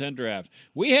 2010 draft.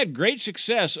 We had great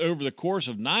success over the course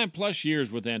of 9+ years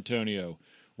with Antonio.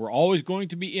 We're always going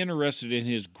to be interested in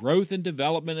his growth and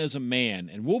development as a man,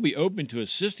 and we'll be open to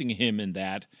assisting him in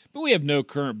that, but we have no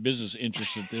current business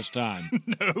interests at this time.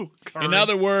 No current. In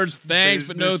other words, thanks,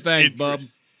 but no thanks, bub.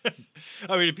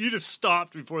 I mean, if you just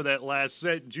stopped before that last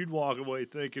sentence, you'd walk away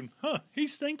thinking,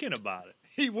 he's thinking about it.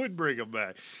 He would bring him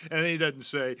back. And then he doesn't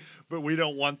say, but we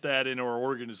don't want that in our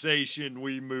organization.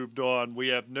 We moved on. We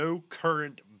have no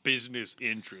current business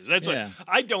interests. That's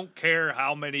I don't care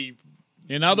how many.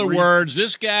 In other words,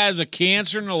 this guy's a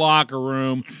cancer in the locker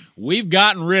room. We've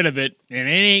gotten rid of it, and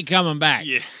it ain't coming back.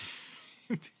 Yeah.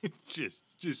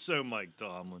 just so Mike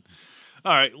Tomlin.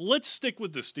 All right, let's stick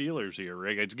with the Steelers here,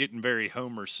 Rick. It's getting very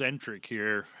Homer-centric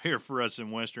here for us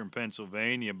in Western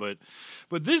Pennsylvania, but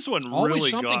this one always really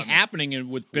something got happening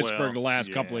with Pittsburgh the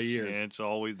last couple of years. Yeah, it's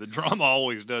always the drama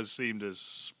always does seem to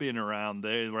spin around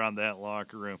that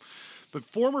locker room. But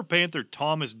former Panther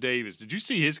Thomas Davis, did you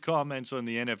see his comments on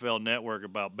the NFL Network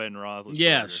about Ben Roethlisberger?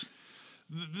 Yes.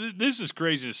 This is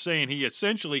crazy to say, and he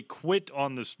essentially quit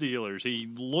on the Steelers. He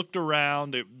looked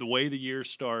around at the way the year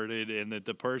started and at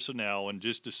the personnel and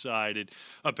just decided,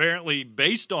 apparently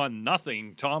based on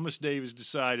nothing, Thomas Davis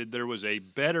decided there was a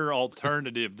better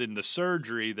alternative than the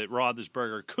surgery that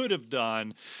Roethlisberger could have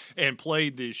done and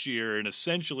played this year, and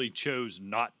essentially chose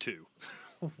not to.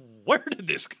 Where did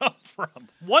this come from?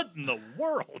 What in the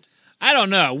world? I don't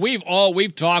know.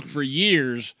 We've talked for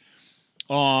years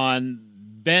on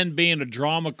Ben being a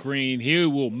drama queen. He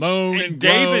will moan and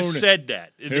Davis groan. said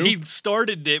that. Who? He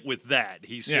started it with that.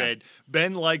 He said,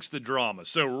 Ben likes the drama.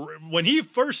 So when he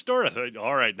first started, I thought,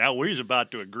 all right, now we're about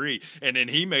to agree. And then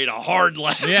he made a hard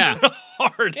laugh. Yeah.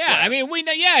 Laugh. I mean, we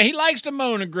know, he likes to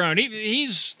moan and groan.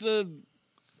 He's the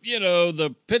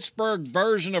the Pittsburgh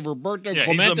version of Roberto He's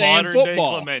Clemente the in modern-day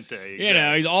football. Clemente,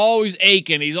 exactly. He's always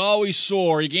aching. He's always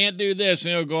sore. He can't do this,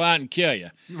 and he'll go out and kill you.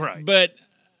 Right. But,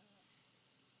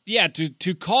 yeah,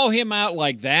 to call him out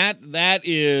like that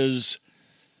is,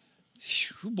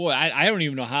 boy, I don't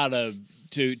even know how to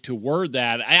word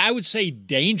that. I would say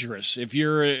dangerous if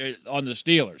you're on the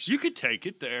Steelers. You could take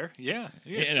it there. Yeah,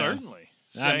 certainly.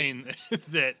 Saying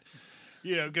that,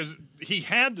 because he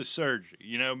had the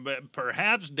surgery, but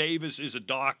perhaps Davis is a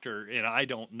doctor and I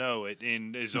don't know it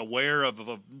and is aware of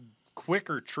a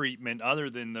quicker treatment other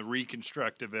than the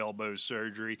reconstructive elbow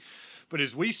surgery. But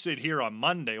as we sit here on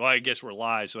Monday, well, I guess we're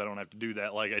live, so I don't have to do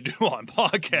that like I do on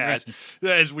podcasts.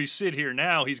 As we sit here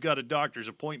now, he's got a doctor's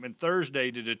appointment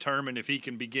Thursday to determine if he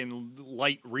can begin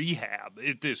light rehab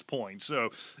at this point. So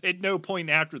at no point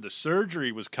after the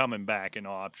surgery was coming back an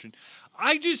option.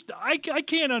 I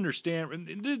can't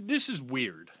understand. This is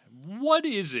weird. What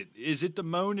is it? Is it the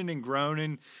moaning and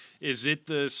groaning? Is it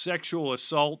the sexual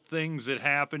assault things that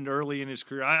happened early in his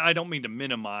career? I don't mean to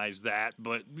minimize that,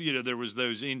 but there was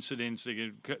those incidents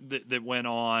that went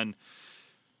on.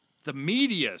 The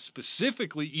media,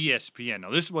 specifically ESPN. Now,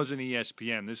 this wasn't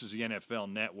ESPN. This is the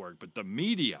NFL Network. But the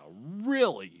media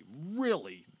really,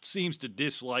 really seems to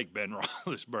dislike Ben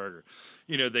Roethlisberger.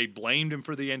 They blamed him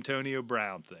for the Antonio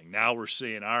Brown thing. Now we're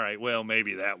seeing, all right, well,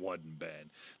 maybe that wasn't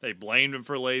Ben. They blamed him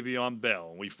for Le'Veon Bell.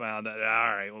 And we found that,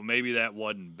 all right, well, maybe that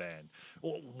wasn't Ben.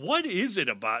 Well, what is it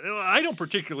about? I don't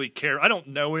particularly care. I don't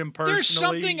know him personally. There's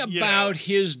something about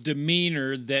his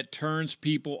demeanor that turns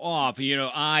people off,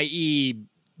 i.e.,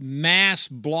 mass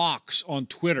blocks on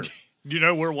Twitter. Do you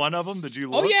know we're one of them? Did you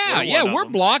look? Oh, yeah, we're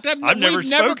blocked. We've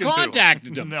never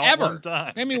contacted them, ever. One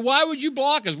time. I mean, why would you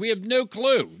block us? We have no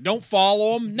clue. Don't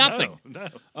follow them, nothing. No.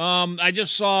 I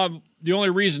just saw, the only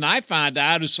reason I found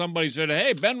out is somebody said,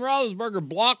 hey, Ben Roethlisberger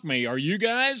blocked me. Are you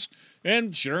guys?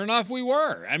 And sure enough, we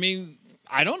were. I mean,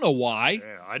 I don't know why.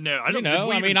 Yeah, I know. I don't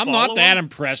I'm not that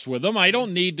impressed with him. I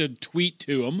don't need to tweet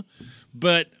to him.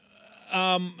 But,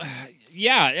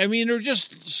 yeah, I mean, there are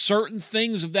just certain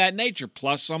things of that nature,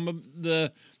 plus some of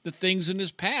the things in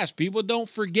his past. People don't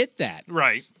forget that.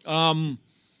 Right. I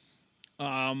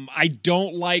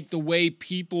don't like the way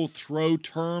people throw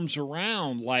terms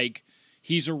around like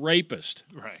he's a rapist.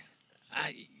 Right.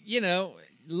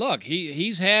 Look,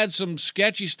 he's had some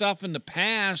sketchy stuff in the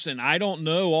past, and I don't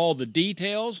know all the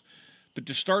details, but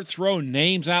to start throwing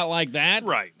names out like that,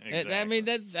 right? Exactly. I mean,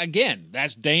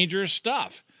 that's dangerous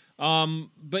stuff.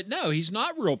 But no, he's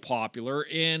not real popular,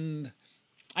 and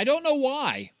I don't know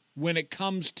why when it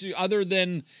comes to, other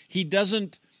than he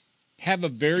doesn't have a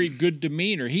very good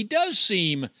demeanor. He does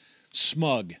seem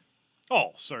smug.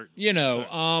 Oh,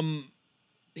 certainly.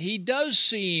 He does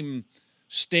seem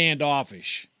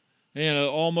standoffish,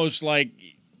 almost like,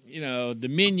 the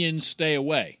minions stay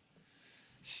away.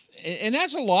 And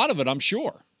that's a lot of it, I'm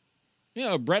sure.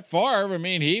 Brett Favre, I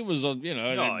mean, he was, he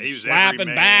was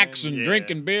slapping backs and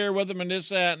drinking beer with him and this,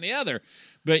 that, and the other.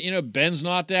 But, Ben's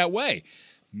not that way.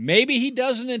 Maybe he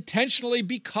doesn't intentionally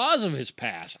because of his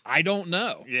past. I don't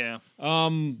know. Yeah.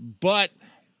 But,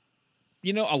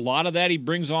 a lot of that he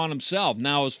brings on himself.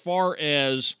 Now, as far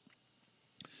as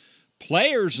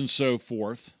players and so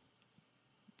forth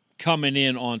coming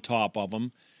in on top of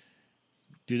him,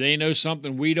 do they know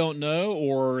something we don't know,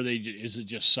 or is it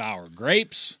just sour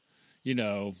grapes?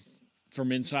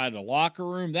 From inside the locker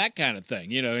room, that kind of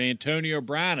thing. Antonio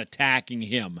Brown attacking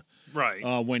him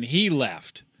when he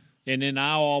left. And then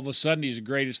now all of a sudden he's the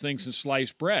greatest thing since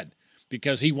sliced bread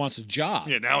because he wants a job.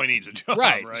 Yeah, now he needs a job,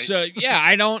 right? Right. So, yeah,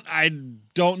 I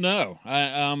don't know.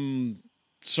 I'm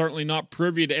certainly not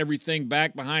privy to everything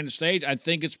back behind the stage. I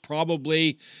think it's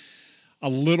probably a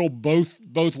little both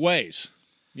ways.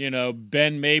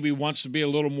 Ben maybe wants to be a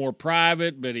little more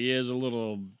private, but he is a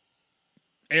little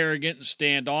arrogant and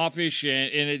standoffish,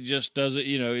 and it just doesn't,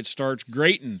 it starts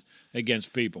grating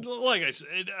against people. Like I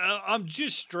said, I'm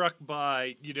just struck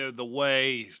by, the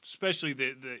way, especially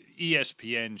the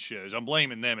ESPN shows. I'm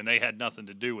blaming them, and they had nothing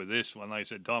to do with this one. Like I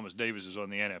said, Thomas Davis is on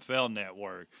the NFL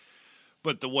Network.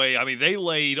 But the way, they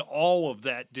laid all of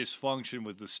that dysfunction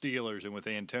with the Steelers and with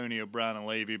Antonio Brown and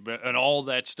Levy and all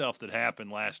that stuff that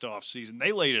happened last offseason,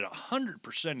 they laid it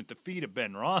 100% at the feet of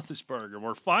Ben Roethlisberger.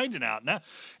 We're finding out now.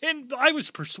 And I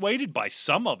was persuaded by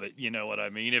some of it, you know what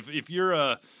I mean? If you're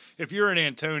an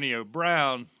Antonio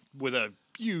Brown, with a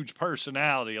huge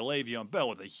personality, a Le'Veon Bell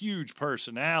with a huge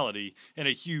personality and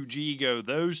a huge ego,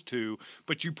 those two,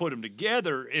 but you put them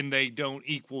together and they don't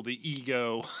equal the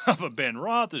ego of a Ben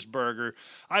Roethlisberger.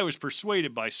 I was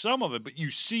persuaded by some of it, but you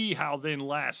see how then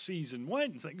last season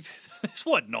went and think, this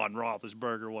wasn't on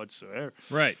Roethlisberger whatsoever.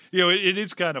 Right. It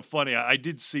is kind of funny. I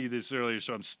did see this earlier,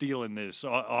 so I'm stealing this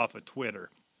off of Twitter.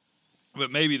 But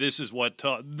maybe this is what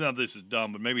this is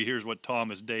dumb, but maybe here's what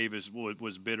Thomas Davis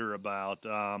was bitter about.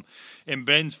 In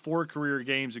Ben's 4 career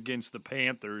games against the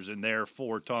Panthers, and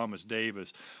therefore Thomas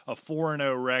Davis, a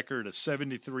 4-0 record, a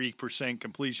 73%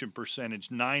 completion percentage,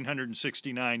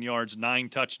 969 yards, 9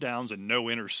 touchdowns, and no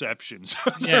interceptions.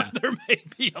 Yeah. there may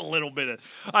be a little bit of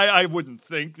I wouldn't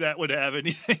think that would have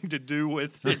anything to do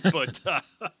with it, but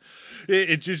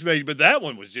it just made. But that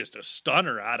one was just a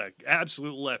stunner out of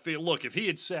absolute left field. Look, if he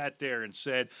had sat there and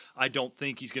said, I don't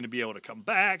think he's going to be able to come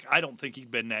back. I don't think he's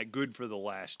been that good for the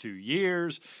last 2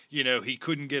 years. He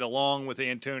couldn't get along with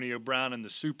Antonio Brown and the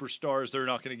superstars. They're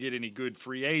not going to get any good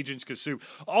free agents because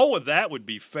all of that would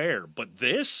be fair. But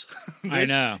this, I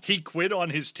know. He quit on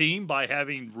his team by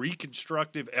having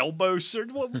reconstructive elbow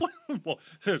surgery.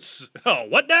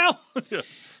 What now?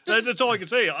 That's all I can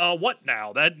say. What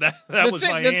now? That was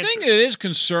my answer. The thing that is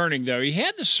concerning, though, he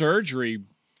had the surgery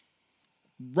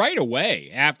right away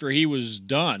after he was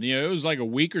done. It was like a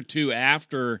week or two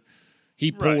after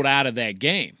he pulled out of that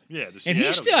game. Yeah, and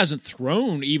he still hasn't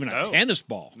thrown even a tennis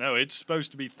ball. No, it's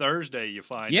supposed to be Thursday. You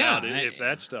find out if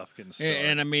that stuff can start.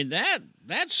 And I mean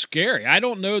that's scary. I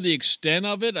don't know the extent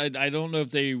of it. I don't know if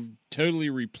they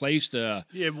totally replaced a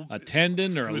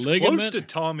tendon or a ligament. It was close to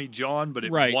Tommy John, but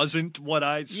it wasn't what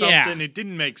It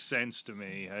didn't make sense to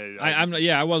me.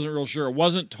 I wasn't real sure. It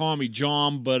wasn't Tommy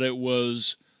John, but it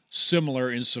was similar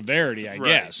in severity, I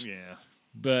guess. Yeah.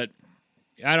 But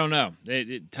I don't know.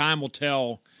 Time will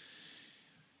tell.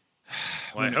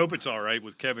 Well, I hope it's all right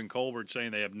with Kevin Colbert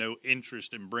saying they have no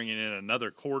interest in bringing in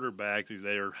another quarterback because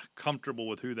they are comfortable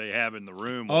with who they have in the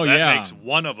room. Well, that makes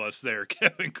one of us there,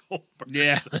 Kevin Colbert.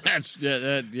 Yeah,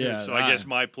 yeah. So I guess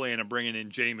my plan of bringing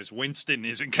in Jameis Winston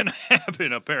isn't going to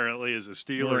happen, apparently, as a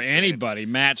Steeler. Or anybody,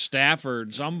 Matt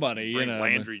Stafford, somebody. Bring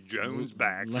Landry Jones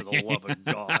back, for the love of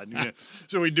God.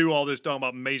 So we do all this talking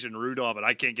about Mason Rudolph, and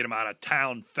I can't get him out of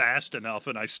town fast enough,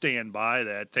 and I stand by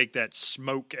that. Take that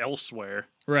smoke elsewhere.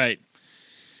 Right.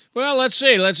 Well, let's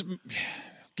see.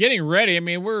 Getting ready. I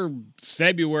mean, we're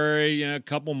February, a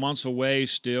couple months away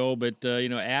still, but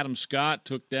Adam Scott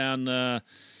took down the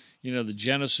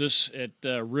Genesis at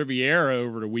Riviera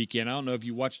over the weekend. I don't know if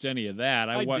you watched any of that.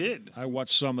 I did. I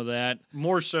watched some of that.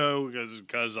 More so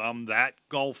because I'm that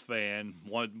golf fan.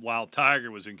 While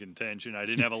Tiger was in contention, I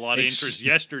didn't have a lot of interest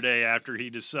yesterday after he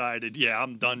decided,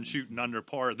 I'm done shooting under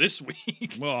par this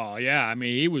week. Well, yeah. I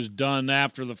mean, he was done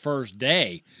after the first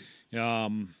day.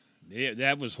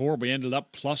 That was horrible. He ended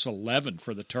up plus 11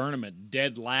 for the tournament,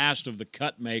 dead last of the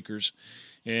cut makers.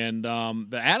 And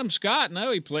but Adam Scott,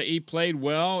 he played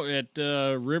well at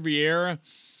Riviera.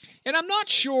 And I'm not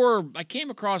sure. I came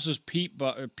across this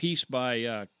piece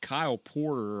by Kyle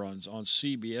Porter on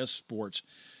CBS Sports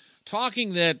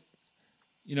talking that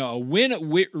a win at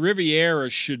Riviera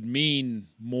should mean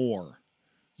more.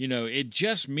 It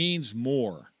just means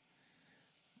more.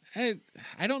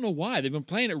 I don't know why. They've been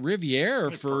playing at Riviera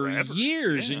for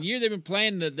years and years. They've been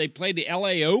playing. They played the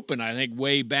L.A. Open, I think,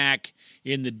 way back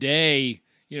in the day,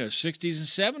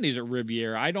 60s and 70s at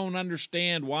Riviera. I don't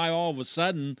understand why all of a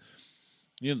sudden,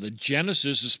 the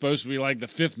Genesis is supposed to be like the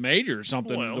fifth major or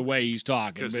something, the way he's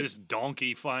talking. Because this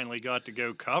donkey finally got to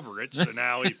go cover it, so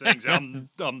now he thinks I'm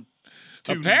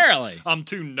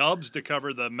too nubs to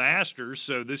cover the Masters,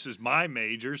 so this is my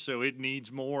major, so it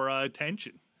needs more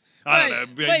attention. I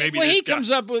don't know. Maybe he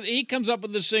comes up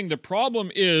with this thing. The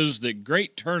problem is that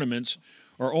great tournaments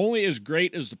are only as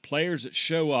great as the players that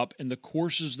show up and the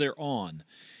courses they're on.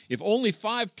 If only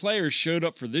 5 players showed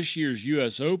up for this year's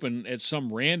U.S. Open at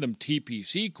some random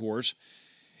TPC course,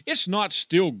 it's not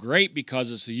still great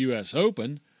because it's the U.S.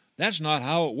 Open. That's not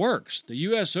how it works. The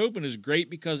U.S. Open is great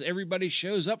because everybody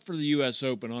shows up for the U.S.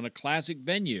 Open on a classic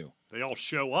venue. They all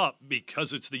show up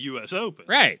because it's the U.S. Open.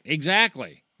 Right,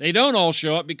 exactly. They don't all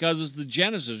show up because it's the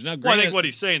Genesis. Now, I think what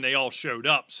he's saying, they all showed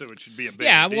up, so it should be a big deal.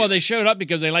 Yeah, well, they showed up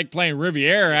because they like playing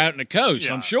Riviera out in the coast,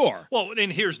 I'm sure. Well,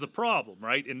 and here's the problem,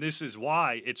 right? And this is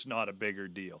why it's not a bigger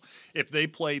deal. If they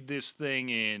played this thing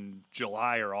in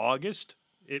July or August,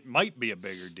 it might be a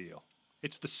bigger deal.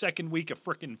 It's the second week of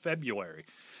frickin' February.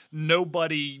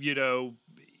 Nobody,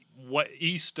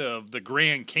 east of the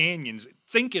Grand Canyons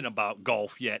thinking about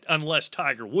golf yet unless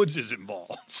Tiger Woods is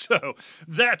involved. So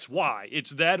that's why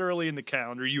it's that early in the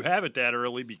calendar. You have it that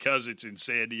early because it's in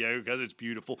San Diego, because it's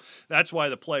beautiful. That's why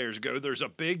the players go. There's a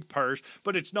big purse,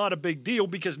 but it's not a big deal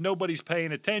because nobody's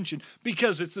paying attention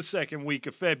because it's the second week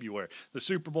of February. The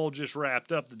Super Bowl just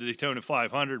wrapped up. The Daytona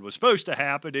 500 was supposed to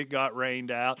happen. It got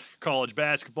rained out. College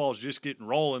basketball is just getting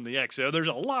rolling. The XO. There's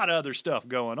a lot of other stuff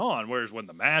going on, whereas when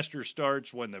the Masters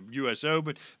starts, when the U.S.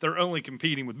 Open, they're only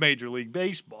competing with Major League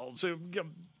Baseball. So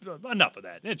enough of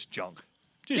that. It's junk.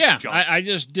 Junk. I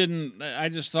just didn't. I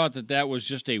just thought that was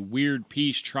just a weird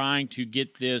piece trying to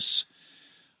get this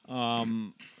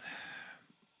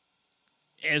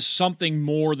as something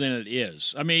more than it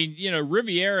is. I mean,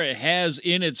 Riviera has,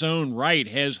 in its own right,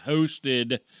 has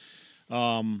hosted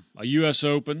a U.S.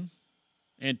 Open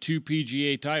and 2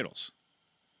 PGA titles.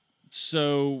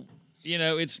 So,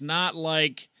 it's not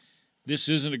like this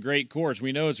isn't a great course.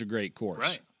 We know it's a great course.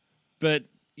 Right. But,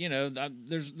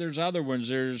 there's other ones.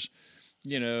 There's,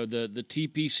 the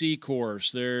TPC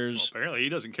course. There's apparently he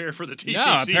doesn't care for the TPC.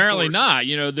 No, apparently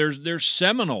courses. not. There's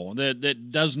Seminole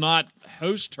that does not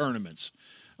host tournaments.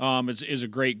 Is a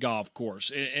great golf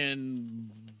course.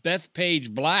 And Bethpage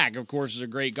Black, of course, is a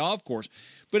great golf course.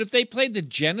 But if they played the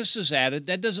Genesis at it,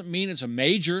 that doesn't mean it's a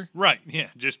major. Right, yeah,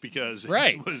 just because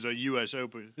right. It was a U.S.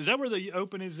 Open. Is that where the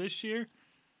Open is this year?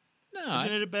 No.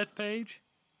 Isn't it at Bethpage?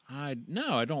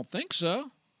 No, I don't think so.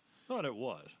 I thought it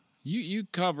was. You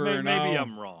cover maybe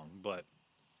I'm wrong, but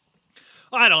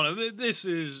I don't know. This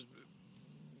is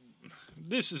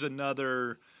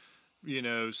another,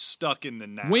 stuck in the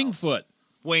now. Wingfoot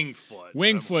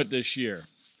this year.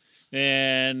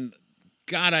 And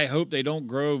God, I hope they don't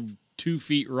grow 2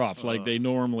 feet rough like they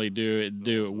normally do at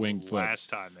Wingfoot. Last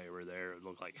time they were there, it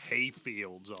looked like hay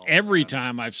fields. Every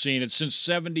time I've seen it since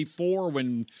 '74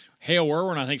 when Hale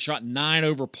Irwin, I think, shot 9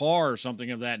 over par or something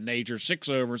of that nature, 6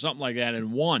 over, something like that,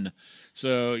 and won.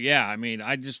 So, yeah, I mean,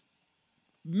 I just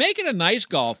make it a nice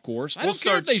golf course. I don't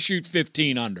care if they shoot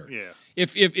 15 under. Yeah.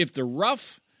 If the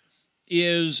rough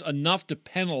is enough to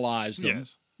penalize them,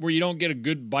 yes. where you don't get a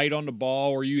good bite on the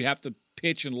ball or you have to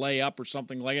pitch and lay up or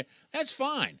something like that, that's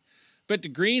fine. But the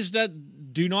greens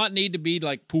that do not need to be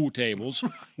like pool tables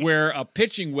where a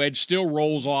pitching wedge still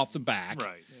rolls off the back.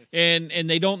 Right. And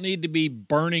they don't need to be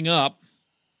burning up,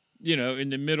 in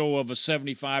the middle of a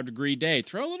 75-degree day.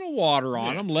 Throw a little water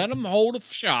on them. Let them hold a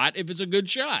shot if it's a good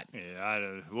shot.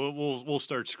 Yeah, we'll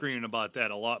start screaming about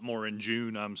that a lot more in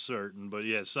June, I'm certain. But,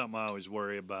 yeah, something I always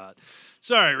worry about.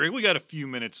 Sorry, Rick, we got a few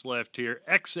minutes left here.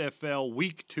 XFL,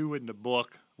 week 2 in the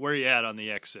book. Where are you at on the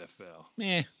XFL?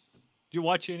 Did you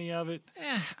watch any of it?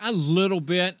 A little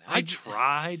bit. I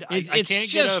tried. I can't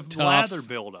just get a tough. lather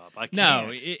build-up. I can't. No,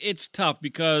 it's tough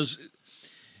because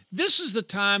this is the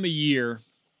time of year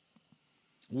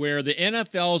where the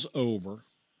NFL's over.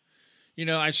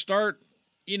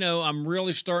 I'm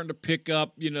really starting to pick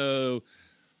up,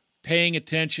 paying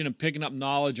attention and picking up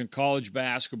knowledge in college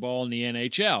basketball and the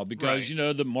NHL because,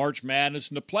 the March Madness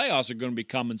and the playoffs are going to be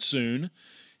coming soon.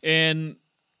 And,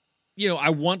 I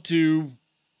want to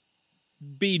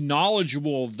be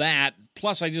knowledgeable of that.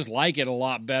 Plus, I just like it a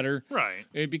lot better. Right.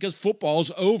 Because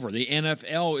football's over. The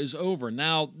NFL is over.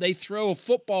 Now, they throw a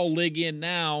football league in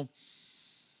now.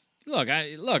 Look,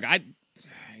 they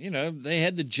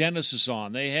had the Genesis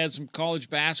on. They had some college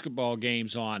basketball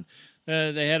games on.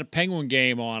 They had a Penguin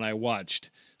game on I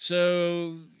watched.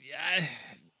 So,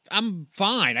 I'm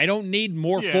fine. I don't need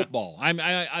more football.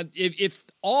 If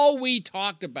all we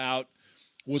talked about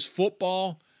was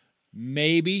football,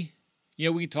 maybe.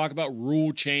 We could talk about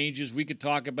rule changes. We could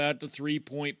talk about the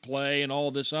 3-point play and all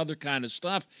this other kind of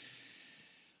stuff.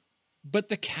 But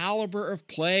the caliber of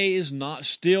play is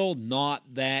still not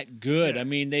that good. Yeah. I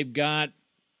mean,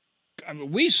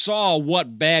 we saw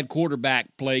what bad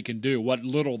quarterback play can do, what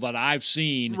little that I've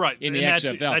seen in the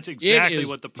XFL. That's exactly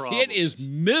what the problem is. It is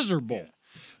miserable.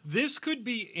 Yeah. This could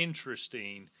be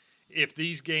interesting if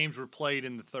these games were played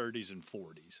in the 30s and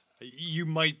 40s. You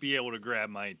might be able to grab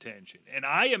my attention. And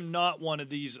I am not one of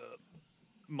these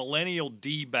millennial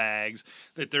D-bags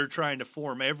that they're trying to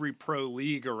form every pro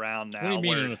league around now. What do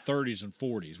you mean in the 30s and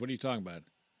 40s? What are you talking about?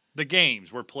 The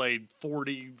games were played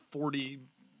 40,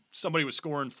 somebody was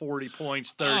scoring 40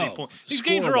 points, 30 points. These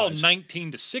games are all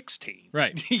 19-16.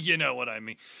 Right. You know what I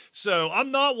mean? So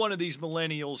I'm not one of these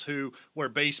millennials where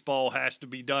baseball has to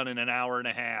be done in an hour and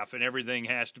a half and everything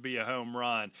has to be a home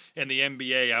run. And the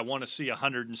NBA, I want to see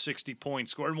 160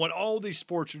 points scored. And what all these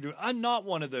sports are doing, I'm not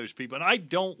one of those people. And I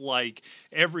don't like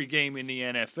every game in the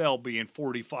NFL being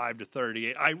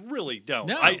 45-38. I really don't.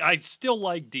 No. I still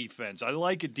like defense. I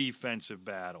like a defensive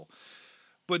battle.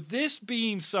 But this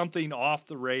being something off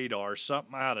the radar,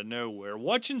 something out of nowhere,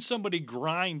 watching somebody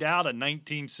grind out a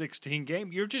 1916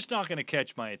 game, you're just not going to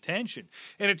catch my attention.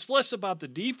 And it's less about the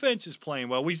defenses playing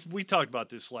well. We talked about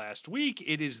this last week.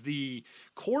 It is the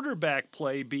quarterback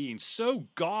play being so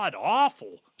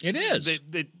god-awful. It is.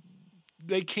 That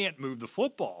they can't move the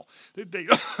football. That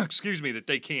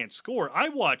they can't score.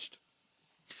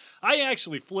 I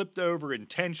actually flipped over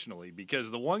intentionally because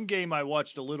the one game I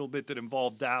watched a little bit that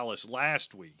involved Dallas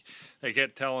last week, they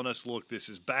kept telling us, look, this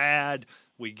is bad.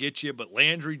 We get you, but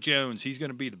Landry Jones, he's going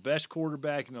to be the best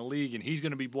quarterback in the league, and he's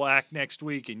going to be black next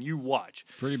week, and you watch.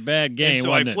 Pretty bad game, and so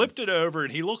wasn't I flipped it over,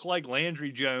 and he looked like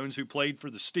Landry Jones, who played for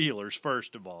the Steelers,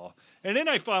 first of all. And then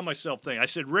I found myself thinking, I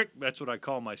said, Rick, that's what I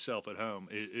call myself at home,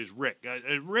 is Rick.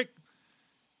 Rick,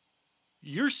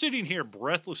 you're sitting here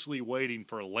breathlessly waiting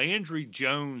for Landry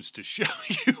Jones to show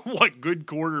you what good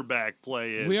quarterback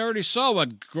play is. We already saw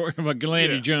what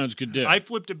Landry Jones could do. I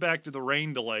flipped it back to the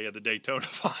rain delay of the Daytona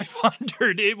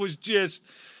 500. It was just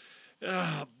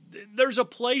there's a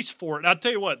place for it. I'll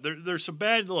tell you what, there's some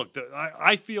bad look.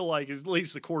 I feel like at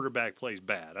least the quarterback plays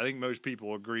bad. I think most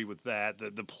people agree with that.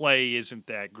 The play isn't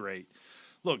that great.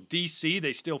 Look, D.C.,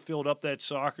 they still filled up that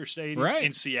soccer stadium. Right.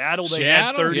 In Seattle, they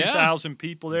had 30,000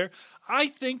 people there. I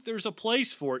think there's a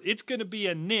place for it. It's going to be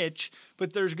a niche,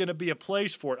 but there's going to be a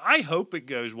place for it. I hope it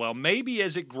goes well. Maybe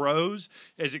as it grows,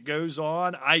 as it goes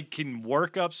on, I can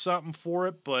work up something for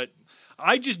it, but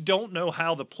I just don't know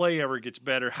how the play ever gets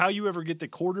better, how you ever get the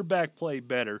quarterback play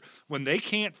better when they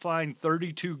can't find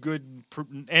 32 good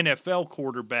NFL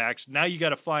quarterbacks. Now you got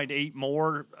to find 8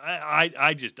 more.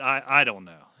 I don't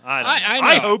know.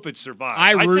 I hope it survives.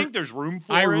 I think there's room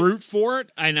for it. I root for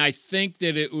it, and I think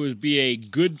that it would be a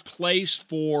good place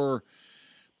for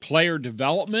player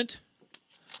development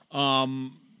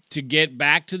to get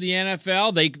back to the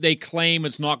NFL. They claim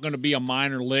it's not going to be a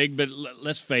minor league, but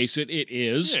let's face it, it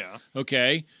is. Yeah.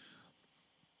 Okay.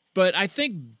 But I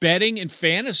think betting and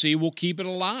fantasy will keep it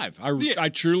alive. I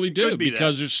truly do,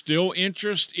 because there's still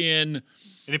interest in.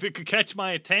 And if it could catch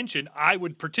my attention, I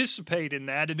would participate in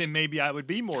that, and then maybe I would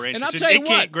be more interested. And I'll tell you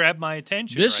what, can't grab my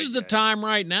attention. This is the time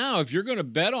right now. If you're going to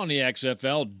bet on the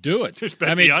XFL, do it. Just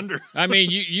bet the under. I mean,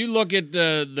 you look at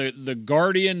the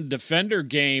Guardian Defender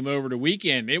game over the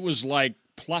weekend. It was like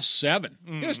 +7.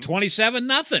 It was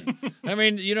 27-0. I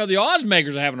mean, the odds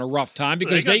makers are having a rough time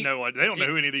because they don't know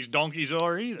who any of these donkeys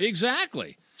are either.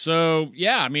 Exactly. So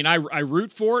yeah, I mean, I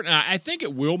root for it, and I think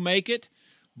it will make it.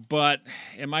 But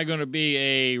am I going to be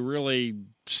a really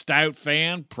stout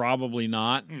fan? Probably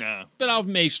not. No. But I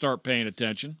may start paying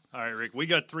attention. All right, Rick, we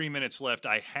got 3 minutes left.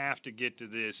 I have to get to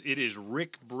this. It is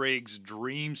Rick Briggs'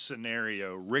 dream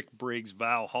scenario, Rick Briggs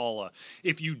Valhalla.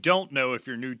 If you don't know, if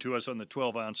you're new to us on the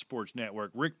 12-Ounce Sports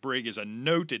Network, Rick Briggs is a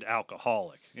noted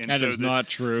alcoholic. And that is not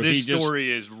true. This story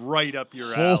is right up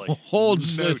your alley.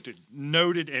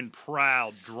 Noted and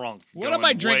proud drunk. What am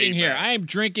I drinking here? I am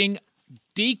drinking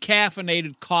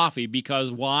decaffeinated coffee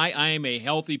because why? I am a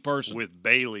healthy person. With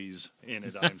Bailey's in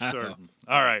it, I'm certain.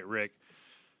 All right, Rick.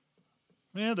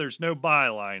 Yeah, there's no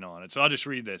byline on it, so I'll just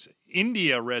read this.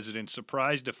 India residents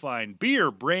surprised to find beer,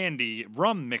 brandy,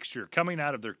 rum mixture coming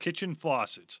out of their kitchen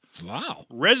faucets. Wow.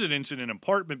 Residents in an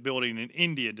apartment building in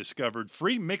India discovered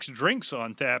free mixed drinks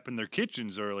on tap in their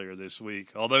kitchens earlier this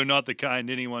week, although not the kind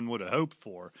anyone would have hoped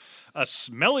for. A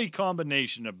smelly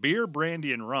combination of beer,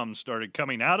 brandy, and rum started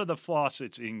coming out of the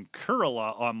faucets in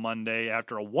Kerala on Monday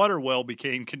after a water well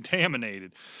became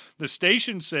contaminated. The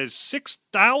station says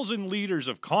 6,000 liters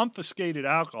of confiscated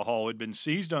alcohol had been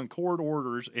seized on court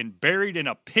orders and buried in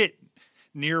a pit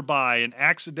nearby and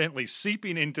accidentally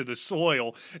seeping into the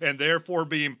soil and therefore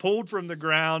being pulled from the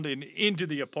ground and into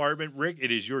the apartment. Rick,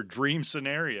 it is your dream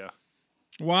scenario.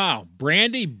 Wow.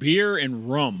 Brandy, beer, and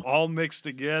rum. All mixed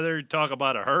together. Talk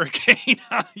about a hurricane.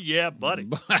 Yeah, buddy.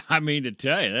 I mean, to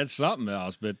tell you, that's something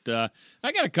else. But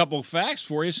I got a couple of facts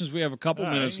for you since we have a couple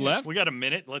minutes left. We got a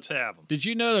minute. Let's have them. Did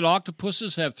you know that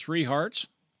octopuses have 3 hearts?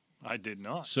 I did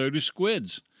not. So do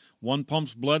squids. 1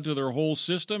 pumps blood to their whole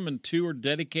system, and 2 are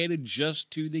dedicated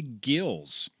just to the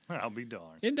gills. I'll be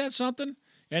darned. Isn't that something?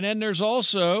 And then there's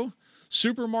also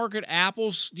supermarket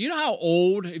apples. Do you know how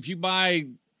old, if you buy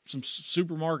some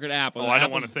supermarket apples? I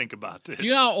don't want to think about this. Do you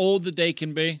know how old that they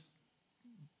can be?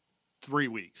 3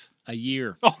 weeks. A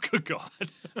year. Oh, good God.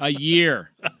 A year.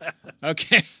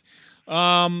 Okay.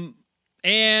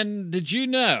 And did you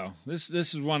know, this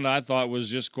is one that I thought was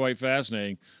just quite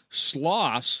fascinating,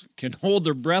 sloths can hold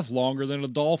their breath longer than a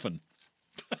dolphin.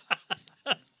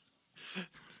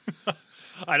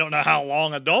 I don't know how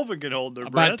long a dolphin can hold their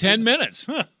breath. About 10 minutes.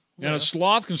 And a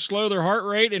sloth can slow their heart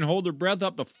rate and hold their breath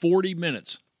up to 40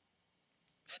 minutes.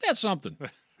 That's something.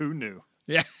 Who knew?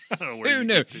 Yeah. Who Who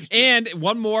knew? And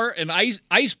one more, and ice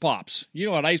pops. You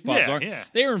know what ice pops are? Yeah.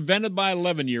 They were invented by an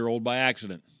 11-year-old by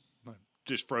accident.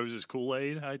 Just froze his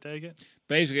Kool-Aid, I take it?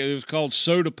 Basically, it was called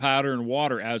soda powder and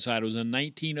water outside. It was in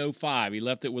 1905. He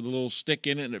left it with a little stick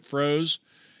in it, and it froze.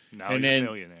 Now he's a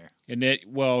millionaire. And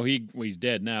he's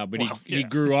dead now, but he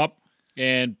grew up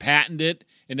and patented it,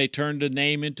 and they turned the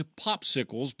name into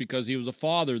popsicles because he was a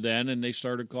father then, and they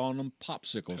started calling them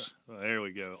popsicles. Well, there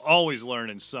we go. Always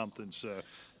learning something, so.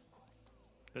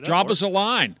 Drop us a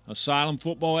line,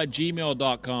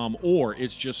 asylumfootball@gmail.com, or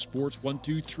it's just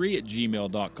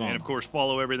sports123@gmail.com. And, of course,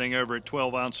 follow everything over at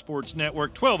 12-Ounce Sports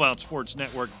Network,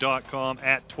 12OunceSportsNetwork.com,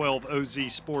 at 12OZ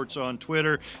Sports on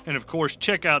Twitter. And, of course,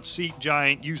 check out Seat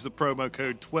Giant. Use the promo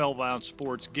code 12Ounce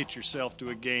Sports. Get yourself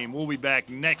to a game. We'll be back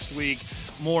next week.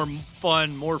 More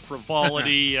fun, more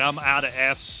frivolity. I'm out of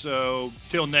F's, so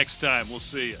till next time, we'll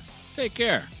see you. Take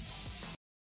care.